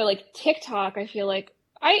 like TikTok. I feel like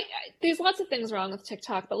there's lots of things wrong with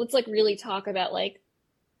TikTok, but let's like really talk about like,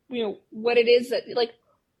 what it is that like,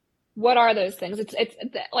 what are those things? It's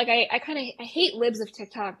like I hate libs of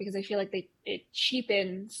TikTok because I feel like it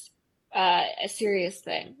cheapens a serious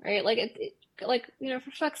thing, right? Like like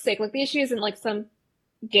for fuck's sake, like the issue isn't like some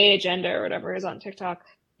gay agenda or whatever is on TikTok.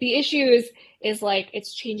 The issue is like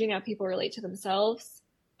it's changing how people relate to themselves.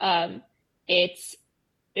 It's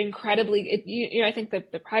incredibly, I think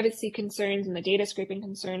that the privacy concerns and the data scraping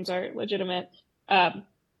concerns are legitimate.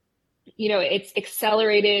 It's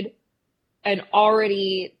accelerated an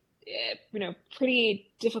already,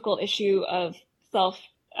 pretty difficult issue of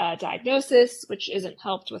self-diagnosis, which isn't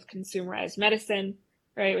helped with consumerized medicine,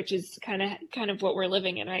 right? Which is kind of what we're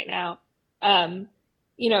living in right now. But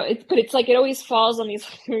it's like it always falls on these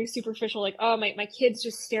very superficial, like, oh, my kid's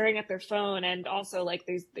just staring at their phone, and also like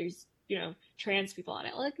there's trans people on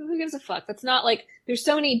it. Like, who gives a fuck? That's not like, there's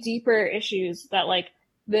so many deeper issues that like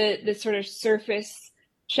the sort of surface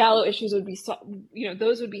shallow issues would be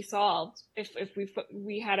those would be solved if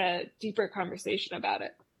we had a deeper conversation about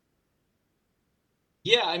it.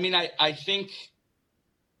 Yeah, I mean, I think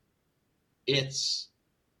it's,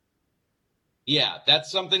 yeah,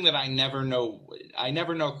 that's something that I never know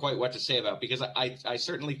quite what to say about, because I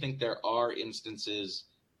certainly think there are instances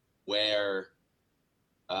where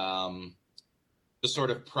the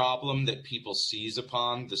sort of problem that people seize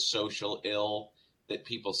upon, the social ill that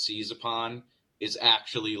people seize upon, is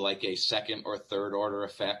actually like a second or third order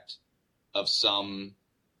effect of some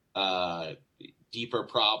deeper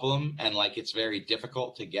problem. And like, it's very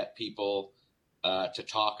difficult to get people to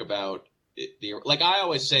talk about like I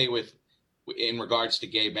always say in regards to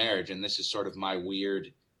gay marriage, and this is sort of my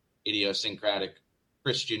weird idiosyncratic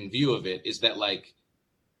Christian view of it, is that like,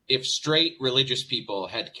 if straight religious people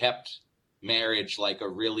had kept marriage like a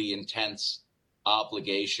really intense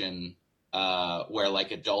obligation, where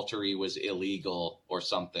like adultery was illegal or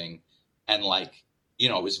something, and like,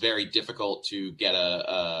 it was very difficult to get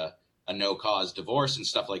a no-cause divorce and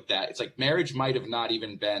stuff like that, it's like marriage might have not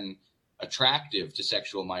even been attractive to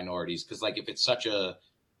sexual minorities, because like, if it's such a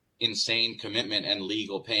insane commitment and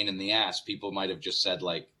legal pain in the ass, people might have just said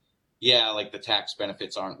like, yeah, like the tax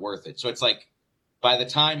benefits aren't worth it. So it's like, by the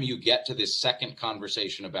time you get to this second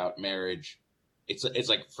conversation about marriage, it's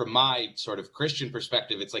like, from my sort of Christian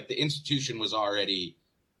perspective, it's like the institution was already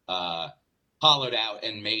hollowed out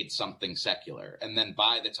and made something secular. And then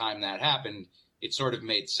by the time that happened, it sort of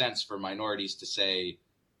made sense for minorities to say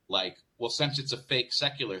like, well, since it's a fake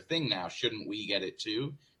secular thing now, shouldn't we get it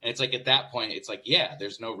too? And it's like, at that point, it's like, yeah,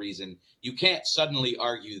 there's no reason. You can't suddenly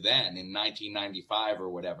argue then in 1995 or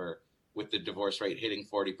whatever, with the divorce rate hitting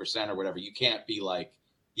 40% or whatever, you can't be like,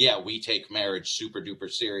 yeah, we take marriage super duper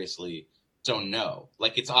seriously, so no.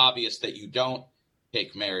 Like, it's obvious that you don't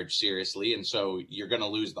take marriage seriously, and so you're going to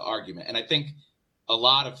lose the argument. And I think a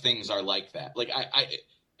lot of things are like that. Like,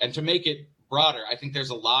 and to make it broader, I think there's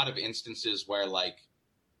a lot of instances where like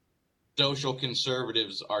social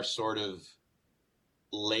conservatives are sort of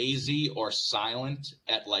lazy or silent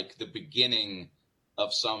at like the beginning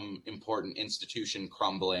of some important institution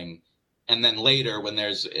crumbling, and then later, when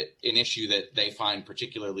there's an issue that they find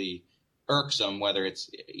particularly irksome, whether it's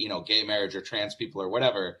gay marriage or trans people or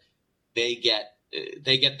whatever, they get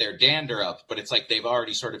their dander up, but it's like they've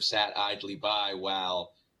already sort of sat idly by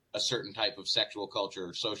while a certain type of sexual culture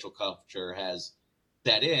or social culture has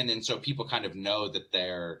set in, and so people kind of know that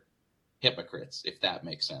they're hypocrites, if that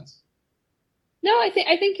makes sense. No, I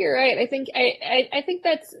think you're right. I think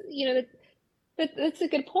that's that's a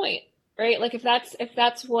good point, right? Like, if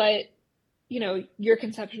that's what your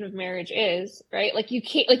conception of marriage is, right? Like, you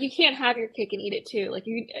can't have your cake and eat it too. Like,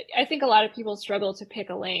 I think a lot of people struggle to pick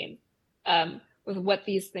a lane with what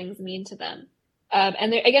these things mean to them.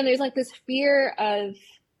 And there's like this fear of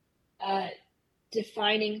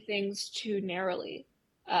defining things too narrowly,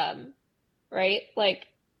 right? Like,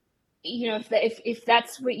 if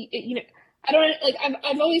that's what I don't like.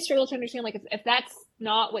 I've always struggled to understand, like, if that's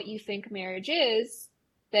not what you think marriage is,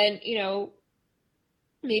 then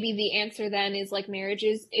maybe the answer then is like, marriage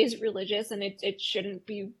is religious, and it shouldn't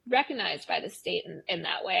be recognized by the state in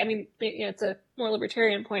that way. I mean, it's a more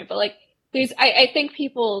libertarian point, but like, I think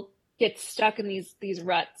people get stuck in these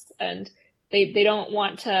ruts, and they don't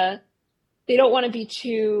want to be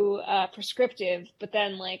too prescriptive, but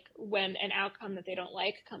then like, when an outcome that they don't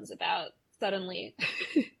like comes about, suddenly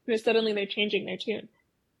they're changing their tune.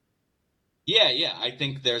 Yeah. I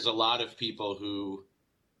think there's a lot of people who,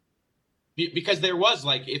 because there was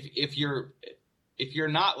like, if you're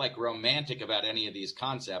not like romantic about any of these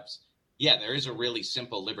concepts, yeah, there is a really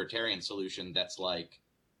simple libertarian solution that's like,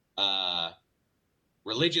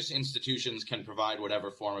 religious institutions can provide whatever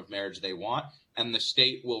form of marriage they want, and the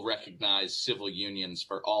state will recognize civil unions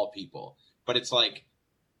for all people. But it's like,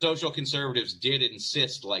 social conservatives did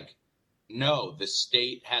insist, like, no, the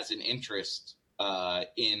state has an interest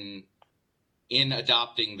in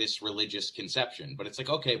adopting this religious conception. But it's like,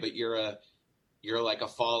 okay, but you're a you're like a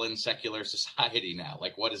fallen secular society now.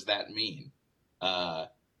 Like, what does that mean?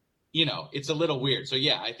 You know, it's a little weird. So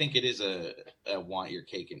yeah, I think it is a want your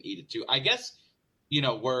cake and eat it too. I guess, you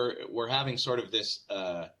know, we're having sort of this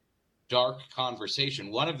dark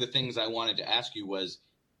conversation. One of the things I wanted to ask you was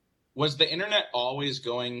the internet always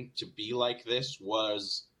going to be like this?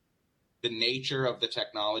 Was the nature of the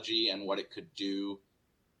technology and what it could do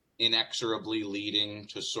inexorably leading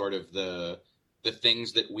to sort of the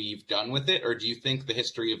things that we've done with it? Or do you think the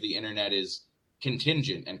history of the internet is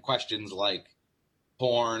contingent, and questions like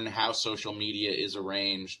porn, how social media is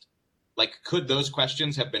arranged, like, could those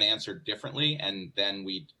questions have been answered differently, and then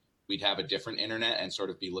we'd have a different internet and sort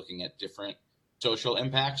of be looking at different social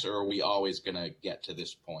impacts? Or are we always going to get to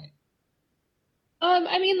this point?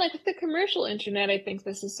 I mean, like with the commercial internet, I think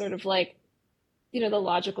this is sort of like, you know, the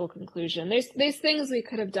logical conclusion. There's things we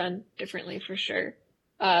could have done differently for sure.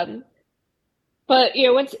 But you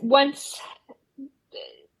know, once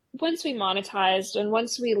we monetized and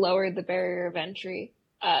once we lowered the barrier of entry,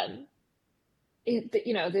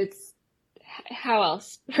 you know, it's how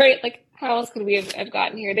else, right? Like, how else could we have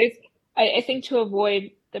gotten here? I think to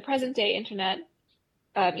avoid the present day internet,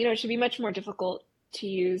 you know, it should be much more difficult to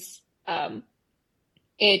use.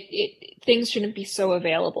 Things shouldn't be so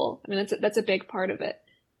available. I mean, that's a big part of it.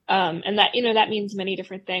 And that, you know, that means many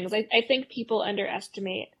different things. I think people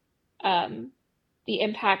underestimate, the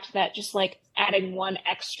impact that just like adding one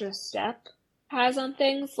extra step has on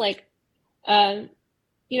things. Like,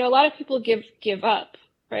 you know, a lot of people give up,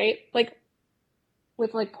 right? Like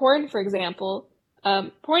with like porn, for example,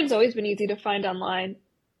 porn's always been easy to find online,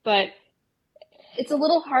 but it's a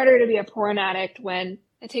little harder to be a porn addict when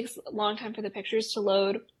it takes a long time for the pictures to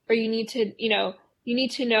load, or you need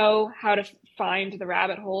to know how to find the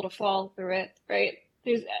rabbit hole to fall through it, right?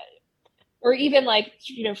 Or even like,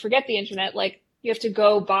 you know, forget the internet, like you have to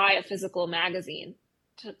go buy a physical magazine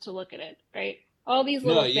to look at it, right? All these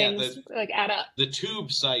little things like add up. The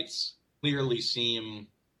tube sites clearly seem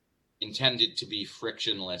intended to be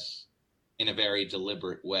frictionless in a very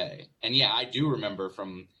deliberate way. And yeah, I do remember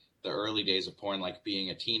from the early days of porn, like being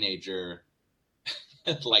a teenager,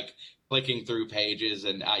 like clicking through pages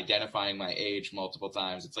and identifying my age multiple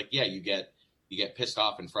times. It's like, yeah, you get pissed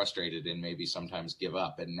off and frustrated and maybe sometimes give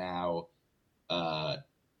up. And now,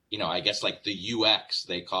 you know, I guess like the UX,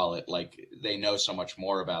 they call it, like they know so much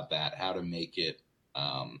more about that, how to make it,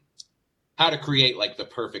 how to create like the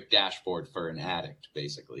perfect dashboard for an addict,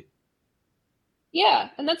 basically. Yeah.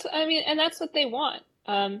 And that's what they want.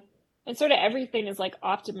 And sort of everything is like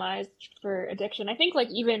optimized for addiction. I think like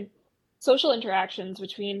even social interactions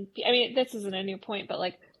between, I mean, this isn't a new point, but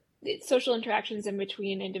like social interactions in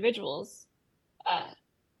between individuals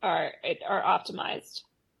are optimized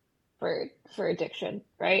for addiction,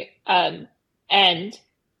 right? And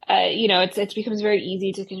you know, it becomes very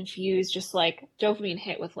easy to confuse just like dopamine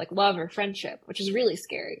hit with like love or friendship, which is really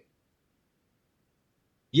scary.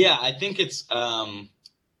 Yeah, I think it's I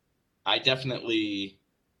definitely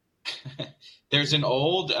there's an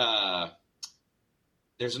old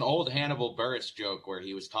Hannibal Buress joke where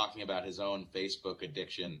he was talking about his own Facebook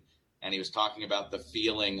addiction, and he was talking about the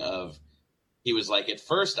feeling of, he was like, at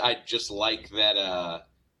first I'd just like that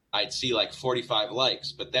I'd see like 45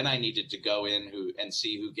 likes, but then I needed to go in and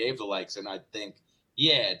see who gave the likes, and I'd think,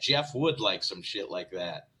 yeah, Jeff would like some shit like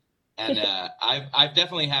that. And I've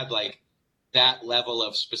definitely had like that level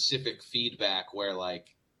of specific feedback where like,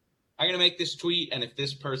 I'm going to make this tweet, and if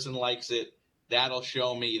this person likes it, that'll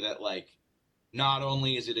show me that like, not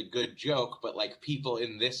only is it a good joke, but like people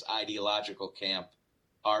in this ideological camp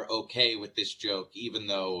are okay with this joke, even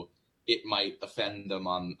though it might offend them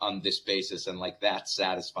on this basis. And like, that's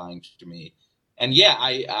satisfying to me. And yeah,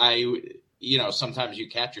 I, you know, sometimes you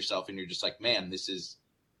catch yourself and you're just like, man, this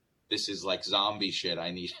is like zombie shit. I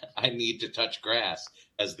need to touch grass,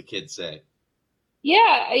 as the kids say. Yeah.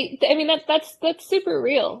 I mean, that's super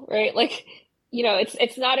real, right? Like, you know,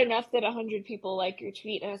 it's not enough that 100 people like your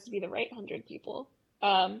tweet. It has to be the right 100 people.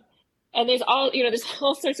 And there's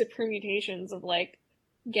all sorts of permutations of like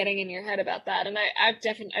getting in your head about that. And I've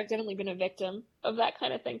definitely been a victim of that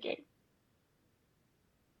kind of thinking.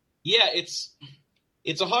 Yeah, it's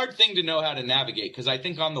a hard thing to know how to navigate, because I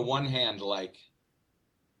think on the one hand, like,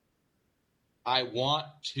 I want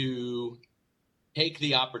to take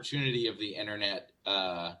the opportunity of the internet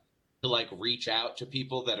to like reach out to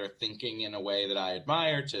people that are thinking in a way that I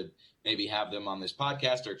admire, to maybe have them on this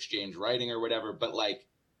podcast or exchange writing or whatever. But like,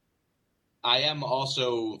 I am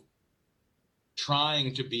also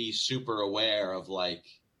trying to be super aware of like,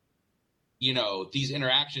 you know, these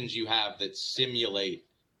interactions you have that simulate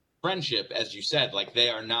friendship, as you said, like they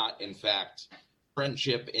are not in fact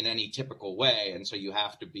friendship in any typical way, and so you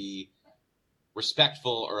have to be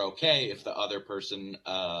respectful or okay if the other person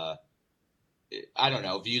I don't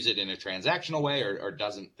know, views it in a transactional way or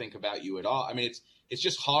doesn't think about you at all. I mean, it's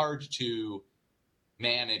just hard to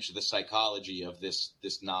manage the psychology of this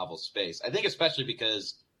novel space. I think especially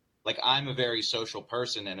because like I'm a very social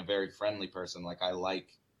person and a very friendly person. Like I like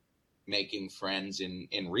making friends in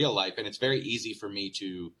real life, and it's very easy for me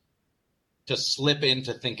to slip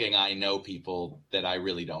into thinking I know people that I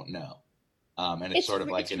really don't know. And it's sort of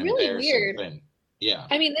like an really embarrassing weird. thing. Yeah.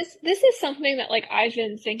 I mean, this is something that like I've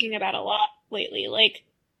been thinking about a lot lately. Like,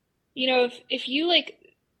 you know, if you like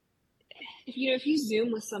if you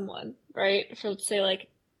Zoom with someone, right, for let's say like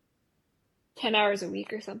 10 hours a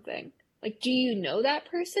week or something, like do you know that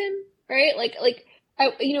person, right?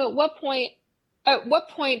 You know, at what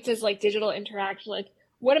point does like digital interaction, like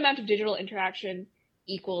what amount of digital interaction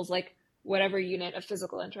equals like whatever unit of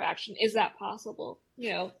physical interaction? Is that possible?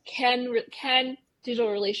 You know, can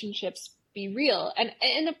digital relationships be real? And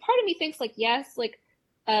a part of me thinks like yes, like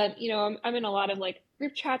you know, I'm in a lot of like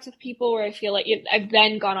group chats with people where I feel like I've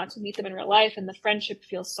then gone on to meet them in real life, and the friendship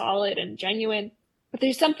feels solid and genuine. But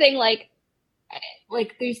there's something like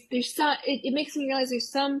there's some it makes me realize there's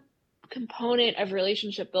some component of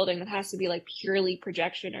relationship building that has to be like purely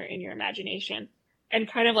projection or in your imagination, and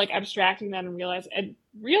kind of like abstracting that and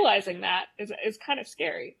realizing that is kind of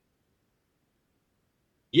scary.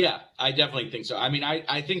 Yeah, I definitely think so. I mean,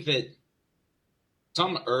 I think that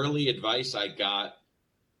some early advice I got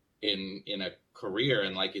in a career,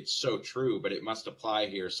 and like it's so true, but it must apply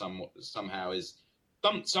here somehow, is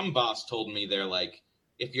some boss told me they're like,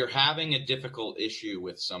 if you're having a difficult issue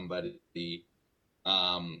with somebody,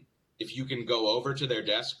 if you can go over to their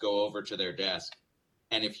desk, go over to their desk.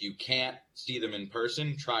 And if you can't see them in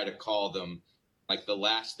person, try to call them. Like the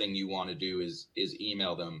last thing you want to do is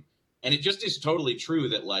email them. And it just is totally true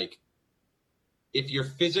that like if you're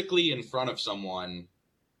physically in front of someone,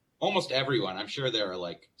 almost everyone, I'm sure there are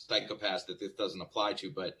like psychopaths that this doesn't apply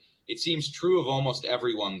to, but it seems true of almost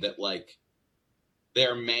everyone that like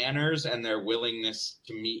their manners and their willingness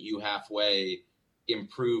to meet you halfway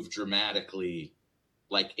improve dramatically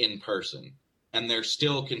like in person. And they're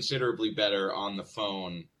still considerably better on the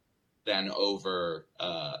phone than over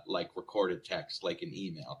like recorded text, like an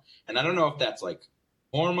email. And I don't know if that's like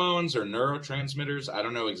hormones or neurotransmitters. I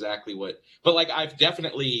don't know exactly what, but like I've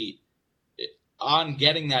definitely, on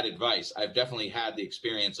getting that advice, I've definitely had the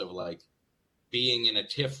experience of like being in a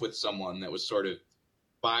tiff with someone that was sort of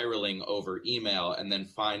spiraling over email and then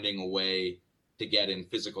finding a way to get in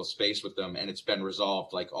physical space with them, and it's been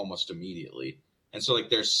resolved like almost immediately. And so like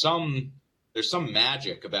there's some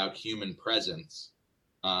magic about human presence,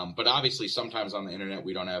 but obviously sometimes on the internet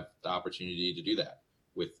we don't have the opportunity to do that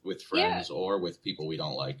with friends or with people we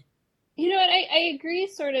don't like. You know, and I agree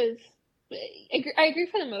sort of. I agree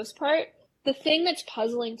for the most part. The thing that's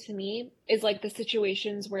puzzling to me is like the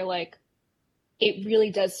situations where like it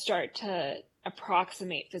really does start to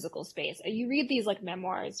approximate physical space. You read these like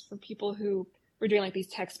memoirs from people who were doing like these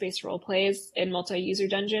text-based role plays in multi-user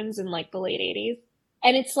dungeons in like the late 80s.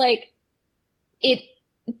 And it's like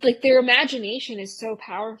their imagination is so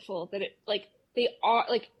powerful that it like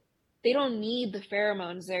they don't need the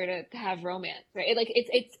pheromones there to have romance, right?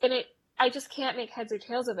 I just can't make heads or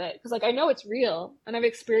tails of it because like I know it's real and I've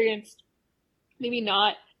experienced maybe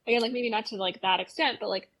not to like that extent, but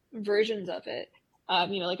like versions of it.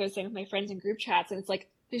 You know, like I was saying with my friends in group chats, and it's like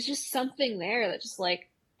there's just something there that just like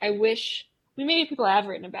I wish. I mean, maybe people have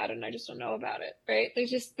written about it and I just don't know about it, right?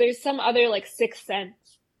 There's some other like sixth sense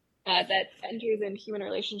that enters in human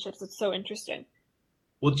relationships that's so interesting.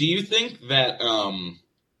 Well, do you think that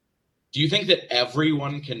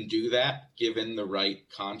everyone can do that given the right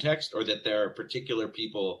context, or that there are particular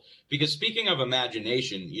people? Because speaking of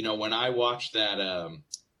imagination, you know, when I watched that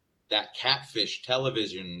Catfish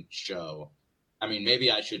television show, I mean,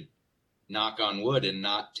 maybe I should knock on wood and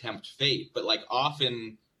not tempt fate, but like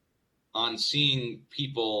often on seeing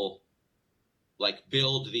people like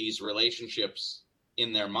build these relationships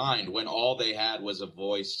in their mind when all they had was a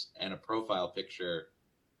voice and a profile picture,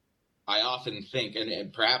 I often think,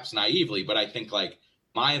 and perhaps naively, but I think like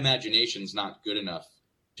my imagination's not good enough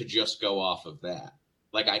to just go off of that.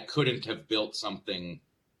 Like I couldn't have built something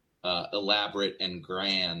elaborate and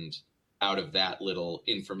grand out of that little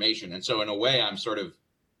information. And so in a way I'm sort of,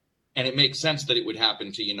 and it makes sense that it would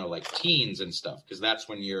happen to, you know, like teens and stuff, because that's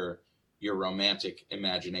when your romantic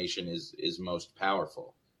imagination is most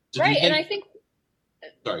powerful. So right. And I think,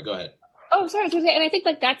 sorry, go ahead. Oh, sorry. And I think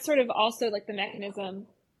like that's sort of also like the mechanism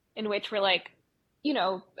in which we're like, you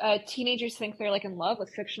know, teenagers think they're like in love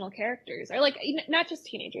with fictional characters, or like not just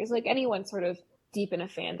teenagers, like anyone sort of deep in a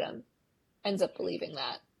fandom ends up believing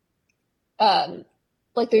that.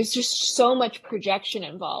 Like there's just so much projection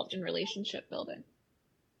involved in relationship building.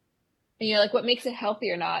 And like what makes it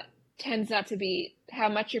healthy or not tends not to be how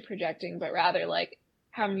much you're projecting, but rather like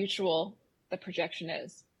how mutual the projection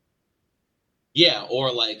is. Yeah,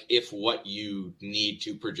 or like if what you need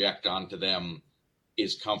to project onto them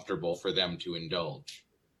is comfortable for them to indulge.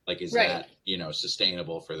 Like, is that,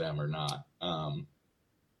 sustainable for them or not?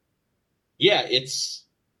 Yeah,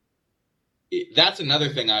 that's another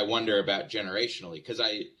thing I wonder about generationally, because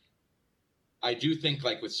I do think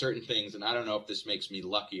like with certain things, and I don't know if this makes me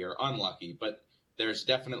lucky or unlucky, but there's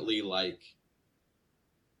definitely like,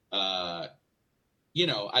 I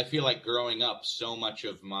feel like growing up, so much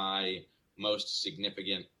of my most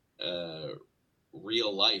significant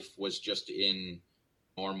real life was just in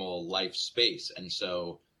normal life space. And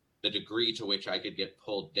so the degree to which I could get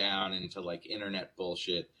pulled down into like internet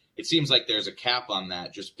bullshit, it seems like there's a cap on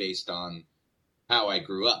that just based on how I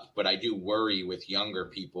grew up. But I do worry with younger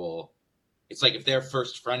people. It's like if their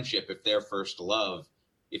first friendship, if their first love,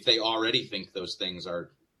 if they already think those things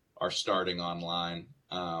are starting online.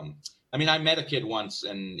 I mean, I met a kid once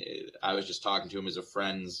and I was just talking to him as a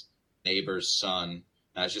friend's neighbor's son.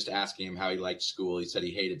 I was just asking him how he liked school. He said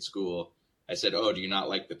he hated school. I said, "Oh, do you not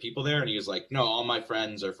like the people there?" And he was like, "No, all my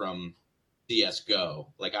friends are from CSGO.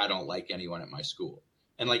 Like, I don't like anyone at my school."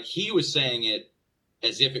 And like, he was saying it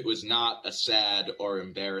as if it was not a sad or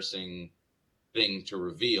embarrassing thing to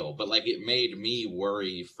reveal, but like it made me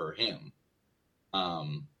worry for him.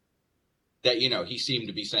 That, he seemed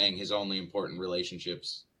to be saying his only important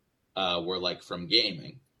relationships were like from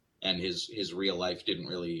gaming, and his real life didn't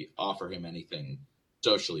really offer him anything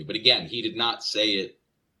socially. But again, he did not say it,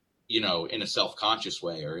 in a self-conscious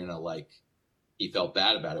way or in a like he felt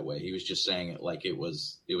bad about it way. He was just saying it like it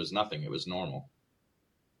was nothing. It was normal.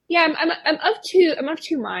 Yeah, I'm of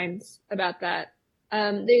two minds about that.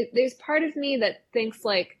 There's part of me that thinks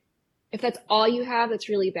like if that's all you have, that's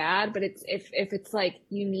really bad. But if it's like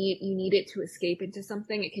you need it to escape into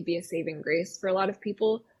something, it could be a saving grace for a lot of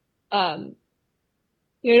people. I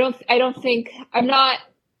don't think I'm not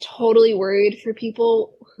totally worried for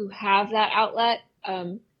people who have that outlet.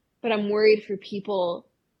 But I'm worried for people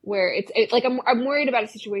where it's like I'm worried about a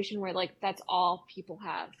situation where like that's all people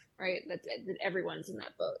have, right? That everyone's in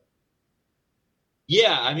that boat.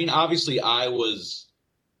 Yeah, I mean, obviously, I was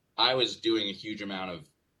doing a huge amount of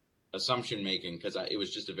assumption making because it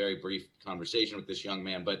was just a very brief conversation with this young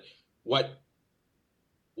man. But what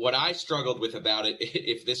I struggled with about it,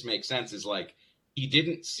 if this makes sense, is like he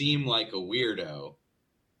didn't seem like a weirdo.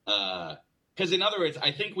 Because in other words,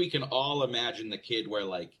 I think we can all imagine the kid where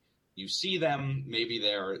like you see them, maybe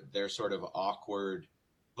their sort of awkward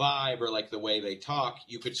vibe or like the way they talk,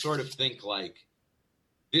 you could sort of think like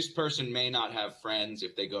this person may not have friends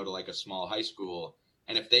if they go to like a small high school,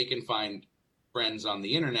 and if they can find friends on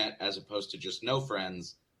the internet as opposed to just no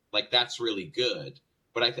friends, like that's really good.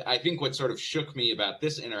 But I think what sort of shook me about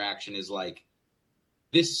this interaction is like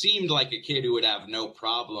this seemed like a kid who would have no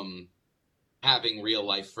problem having real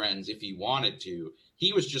life friends if he wanted to.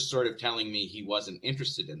 He was just sort of telling me he wasn't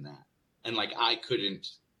interested in that. And like, I couldn't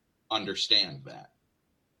understand that.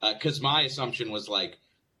 'Cause my assumption was like,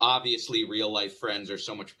 obviously real life friends are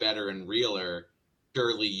so much better and realer.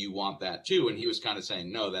 Surely you want that too. And he was kind of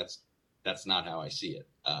saying, no, that's not how I see it.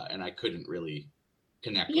 And I couldn't really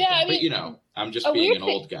connect with him. I mean, but I'm just being an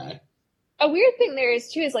old guy. A weird thing there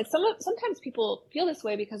is too, is like sometimes people feel this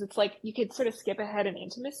way because it's like you could sort of skip ahead in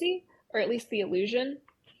intimacy, or at least the illusion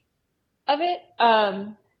of it.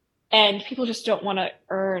 And people just don't want to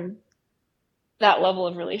earn that level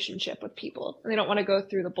of relationship with people. They don't want to go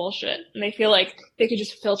through the bullshit. And they feel like they could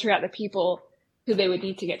just filter out the people who they would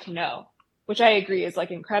need to get to know, which I agree is like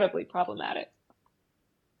incredibly problematic.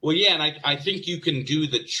 Well, yeah, and I think you can do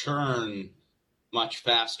the churn much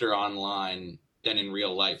faster online than in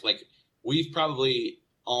real life. Like, we've probably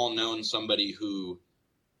all known somebody who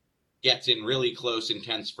gets in really close,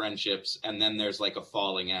 intense friendships, and then there's like a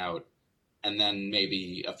falling out, and then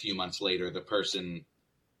maybe a few months later, the person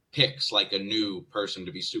picks like a new person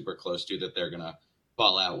to be super close to that they're gonna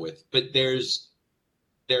fall out with. But there's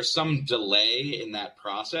some delay in that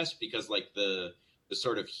process because like the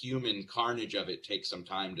sort of human carnage of it takes some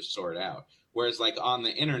time to sort out. Whereas like on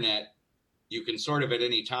the internet, you can sort of at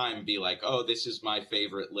any time be like, oh, this is my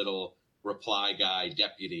favorite little reply guy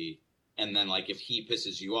deputy. And then like if he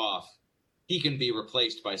pisses you off, he can be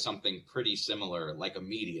replaced by something pretty similar like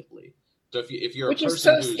immediately. So if you're which a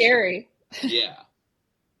person is so scary. Yeah.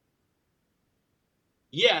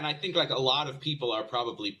 Yeah, and I think like a lot of people are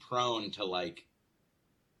probably prone to like,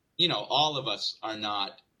 all of us are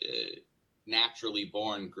not naturally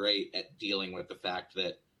born great at dealing with the fact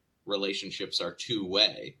that relationships are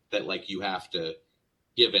two-way, that like you have to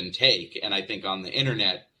give and take. And I think on the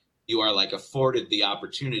internet, you are like afforded the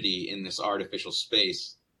opportunity in this artificial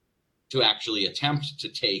space to actually attempt to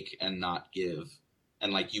take and not give.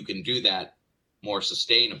 And like you can do that more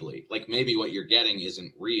sustainably. Like maybe what you're getting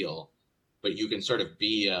isn't real, but you can sort of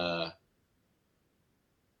be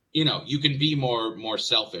you can be more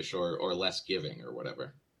selfish or less giving or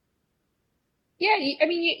whatever. Yeah, I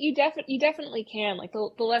mean, you definitely can. Like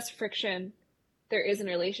the less friction there is in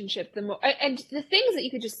a relationship, the more, and the things that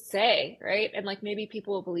you could just say, right? And like maybe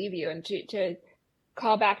people will believe you. And to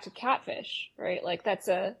call back to catfish, right? Like that's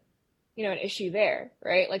an issue there,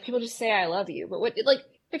 right? Like people just say I love you, but what like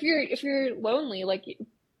if you're lonely, like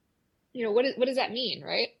what does that mean,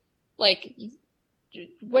 right? Like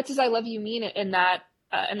what does I love you mean in that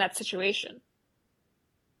situation?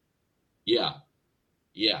 Yeah.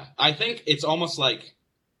 Yeah. I think it's almost like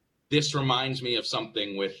this reminds me of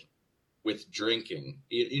something with drinking.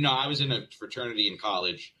 I was in a fraternity in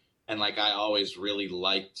college, and like I always really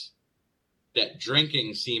liked that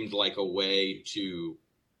drinking seemed like a way to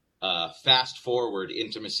fast forward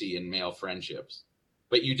intimacy in male friendships.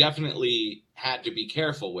 But you definitely had to be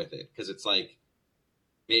careful with it, because it's like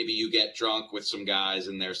maybe you get drunk with some guys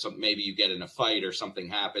and maybe you get in a fight or something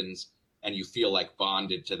happens and you feel like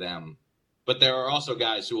bonded to them. But there are also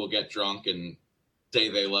guys who will get drunk and say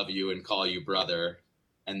they love you and call you brother.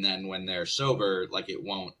 And then when they're sober, like it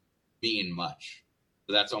won't mean much.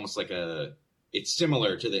 So that's almost like it's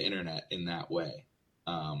similar to the internet in that way.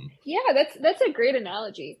 Yeah, that's a great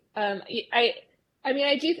analogy.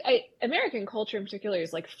 American culture in particular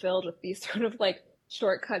is like filled with these sort of like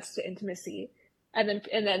shortcuts to intimacy. And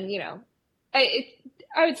then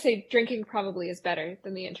I would say drinking probably is better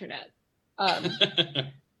than the internet.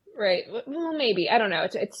 Right. Well, maybe. I don't know.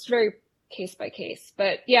 It's very case by case.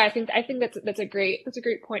 But yeah, I think that's a great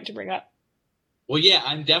point to bring up. Well, yeah,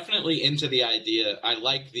 I'm definitely into the idea. I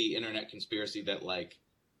like the internet conspiracy that like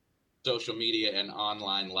social media and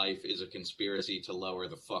online life is a conspiracy to lower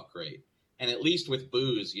the fuck rate. And at least with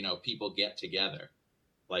booze, people get together.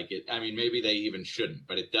 Maybe they even shouldn't,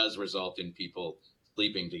 but it does result in people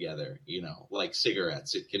sleeping together, like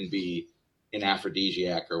cigarettes. It can be an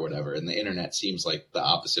aphrodisiac or whatever. And the internet seems like the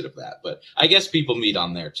opposite of that. But I guess people meet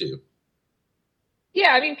on there too. Yeah,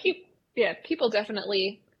 I mean, people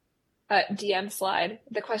definitely DM slide.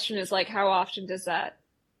 The question is like, how often does that,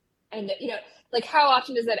 and like how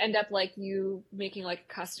often does that end up like you making like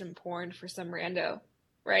custom porn for some rando,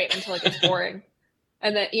 right? Until it gets boring,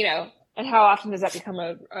 and then and how often does that become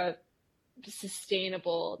a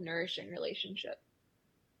sustainable, nourishing relationship?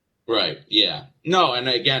 Right. Yeah. No, and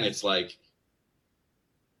again, it's like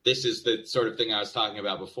this is the sort of thing I was talking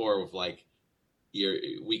about before with like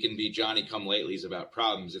we can be Johnny come latelys about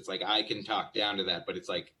problems. It's like I can talk down to that, but it's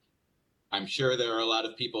like I'm sure there are a lot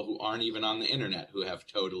of people who aren't even on the internet who have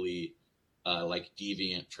totally like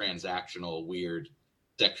deviant, transactional, weird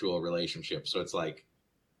sexual relationships. So it's like,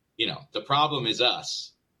 the problem is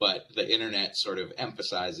us, but the internet sort of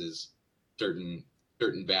emphasizes certain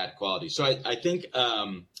bad qualities. So I think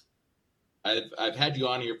I've had you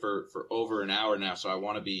on here for over an hour now, so I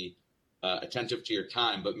want to be attentive to your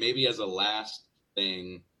time. But maybe as a last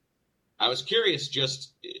thing, I was curious,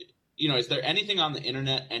 just is there anything on the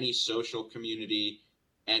internet, any social community,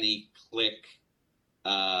 any clique,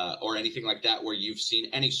 or anything like that where you've seen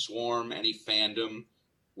any swarm, any fandom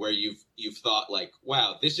where you've thought like,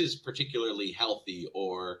 wow, this is particularly healthy,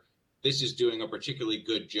 or this is doing a particularly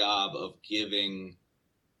good job of giving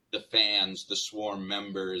the fans, the swarm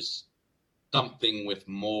members, something with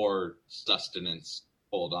more sustenance to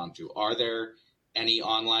hold on to? Are there any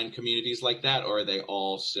online communities like that, or are they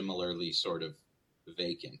all similarly sort of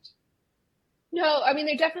vacant? No, I mean,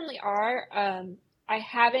 there definitely are. I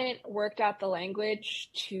haven't worked out the language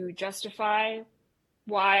to justify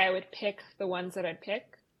why I would pick the ones that I'd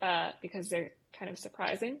pick, because they're kind of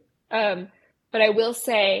surprising. But I will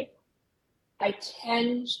say I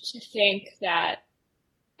tend to think that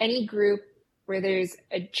any group where there's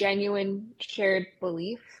a genuine shared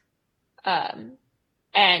belief, or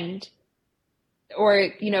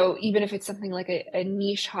even if it's something like a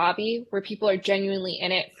niche hobby where people are genuinely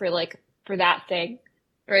in it for that thing,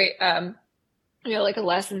 right? Like a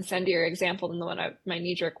less incendiary example than the one my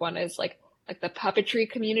knee-jerk one is like the puppetry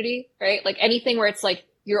community, right? Like anything where it's like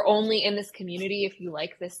you're only in this community if you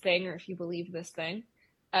like this thing or if you believe this thing.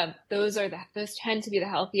 Those tend to be the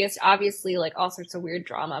healthiest. Obviously, like all sorts of weird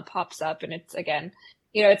drama pops up, and it's again,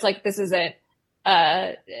 it's like this isn't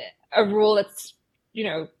a rule that's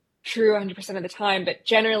true 100% of the time, but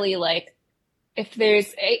generally, like if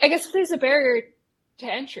there's, I guess if there's a barrier to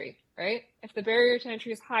entry, right? If the barrier to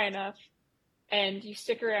entry is high enough and you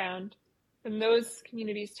stick around, then those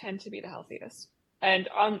communities tend to be the healthiest. And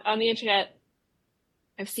on the internet,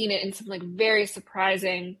 I've seen it in some like very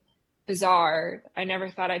surprising, bizarre, I never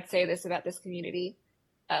thought I'd say this about this community,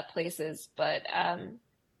 places, but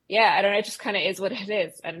yeah, I don't know, it just kind of is what it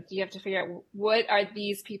is. And you have to figure out what are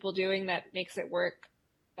these people doing that makes it work,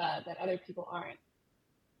 that other people aren't.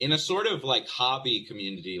 In a sort of like hobby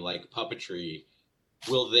community like puppetry,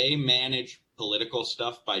 will they manage political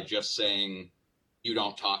stuff by just saying, you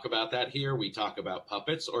don't talk about that here, we talk about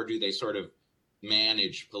puppets? Or do they sort of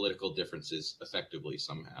manage political differences effectively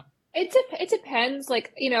somehow? It depends.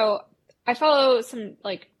 Like, I follow some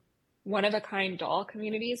like one of a kind doll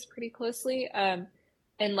communities pretty closely.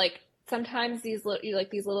 And like sometimes these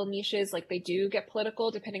little niches, like they do get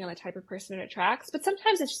political depending on the type of person it attracts. But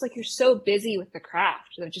sometimes it's just like you're so busy with the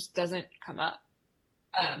craft that it just doesn't come up.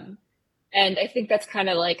 And I think that's kind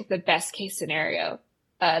of like the best case scenario,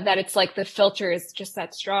 that it's like the filter is just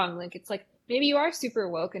that strong. Like it's like maybe you are super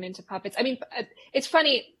woke and into puppets. I mean, it's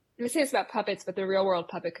funny. I say this about puppets, but the real world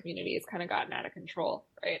puppet community has kind of gotten out of control,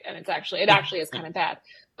 right? And it actually is kind of bad.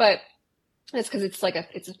 But it's because it's like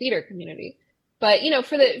it's a theater community. But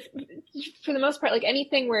for the most part, like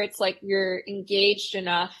anything where it's like you're engaged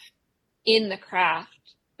enough in the craft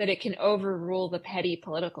that it can overrule the petty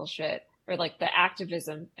political shit or like the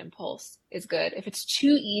activism impulse is good. If it's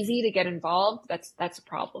too easy to get involved, that's a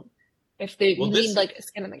problem. If you need like a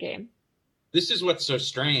skin in the game. This is what's so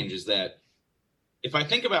strange is that if I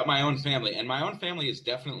think about my own family, and my own family is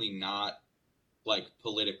definitely not like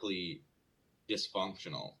politically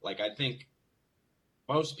dysfunctional. Like I think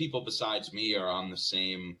most people besides me are on the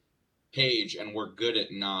same page and we're good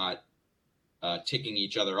at not ticking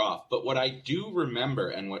each other off. But what I do remember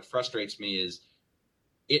and what frustrates me is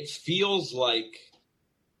it feels like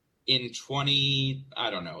in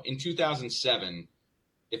 2007,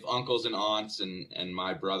 if uncles and aunts and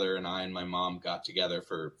my brother and I and my mom got together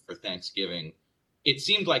for Thanksgiving, it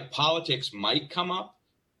seemed like politics might come up,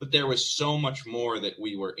 but there was so much more that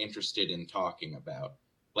we were interested in talking about,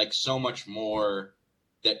 like so much more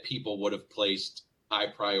that people would have placed high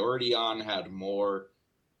priority on, had more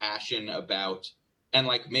passion about, and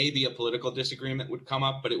like maybe a political disagreement would come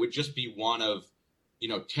up, but it would just be one of,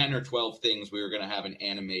 10 or 12 things we were going to have an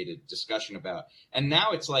animated discussion about. And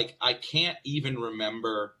now it's like, I can't even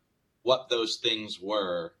remember what those things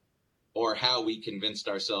were or how we convinced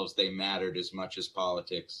ourselves they mattered as much as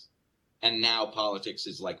politics. And now politics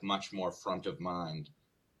is like much more front of mind.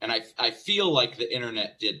 And I feel like the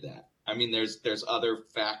internet did that. I mean, there's other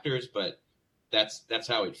factors, but that's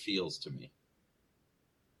how it feels to me.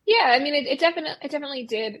 Yeah, I mean, it definitely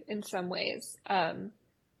did in some ways.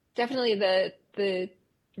 Definitely the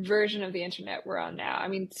version of the internet we're on now. I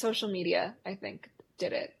mean, social media, I think,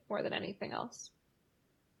 did it more than anything else.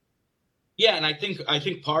 Yeah, and I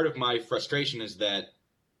think part of my frustration is that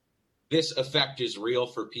this effect is real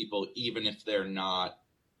for people, even if they're not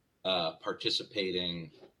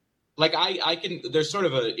participating. Like I can, there's sort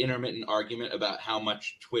of an intermittent argument about how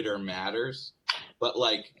much Twitter matters, but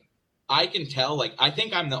like I can tell, like I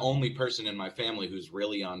think I'm the only person in my family who's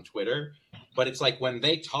really on Twitter, but it's like when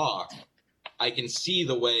they talk, I can see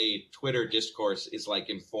the way Twitter discourse is like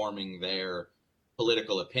informing their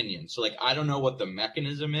political opinion. So like I don't know what the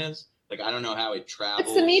mechanism is. Like I don't know how it travels.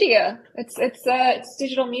 It's the media. It's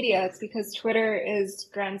digital media. It's because Twitter is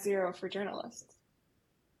ground zero for journalists.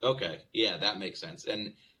 Okay, yeah, that makes sense.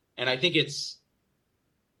 And I think it's,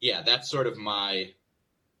 yeah, that's sort of my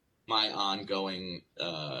ongoing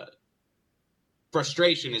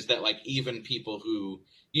frustration is that like even people who,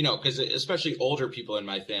 because especially older people in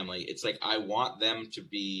my family, it's like I want them to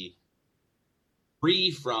be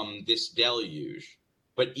free from this deluge.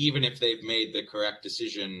 But even if they've made the correct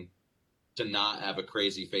decision to not have a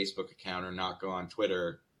crazy Facebook account or not go on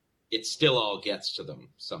Twitter, it still all gets to them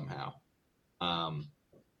somehow.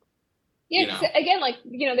 Yeah, again, like,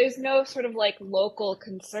 there's no sort of like local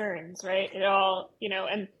concerns, right? It all,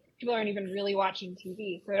 and people aren't even really watching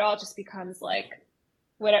TV. So it all just becomes like,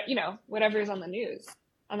 whatever's on the news.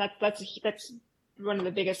 And that's one of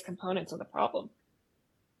the biggest components of the problem.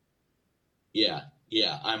 Yeah.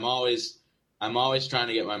 I'm always trying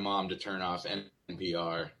to get my mom to turn off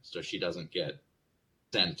NPR so she doesn't get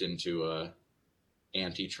sent into a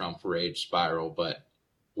anti-Trump rage spiral, but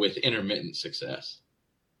with intermittent success.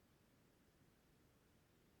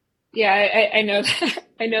 Yeah, I know that.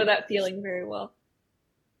 I know that feeling very well.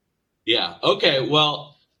 Yeah. Okay.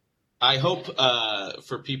 Well, I hope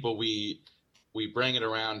for people we bring it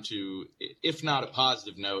around to, if not a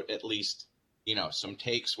positive note, at least some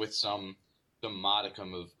takes with some some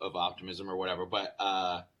modicum of optimism or whatever. But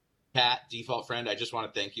Kat, default friend, I just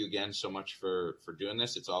want to thank you again so much for doing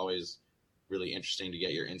this. It's always really interesting to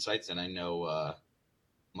get your insights, and I know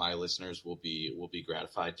my listeners will be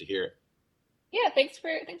gratified to hear it. Yeah, thanks for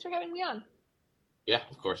having me on. Yeah,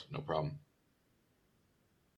 of course, no problem.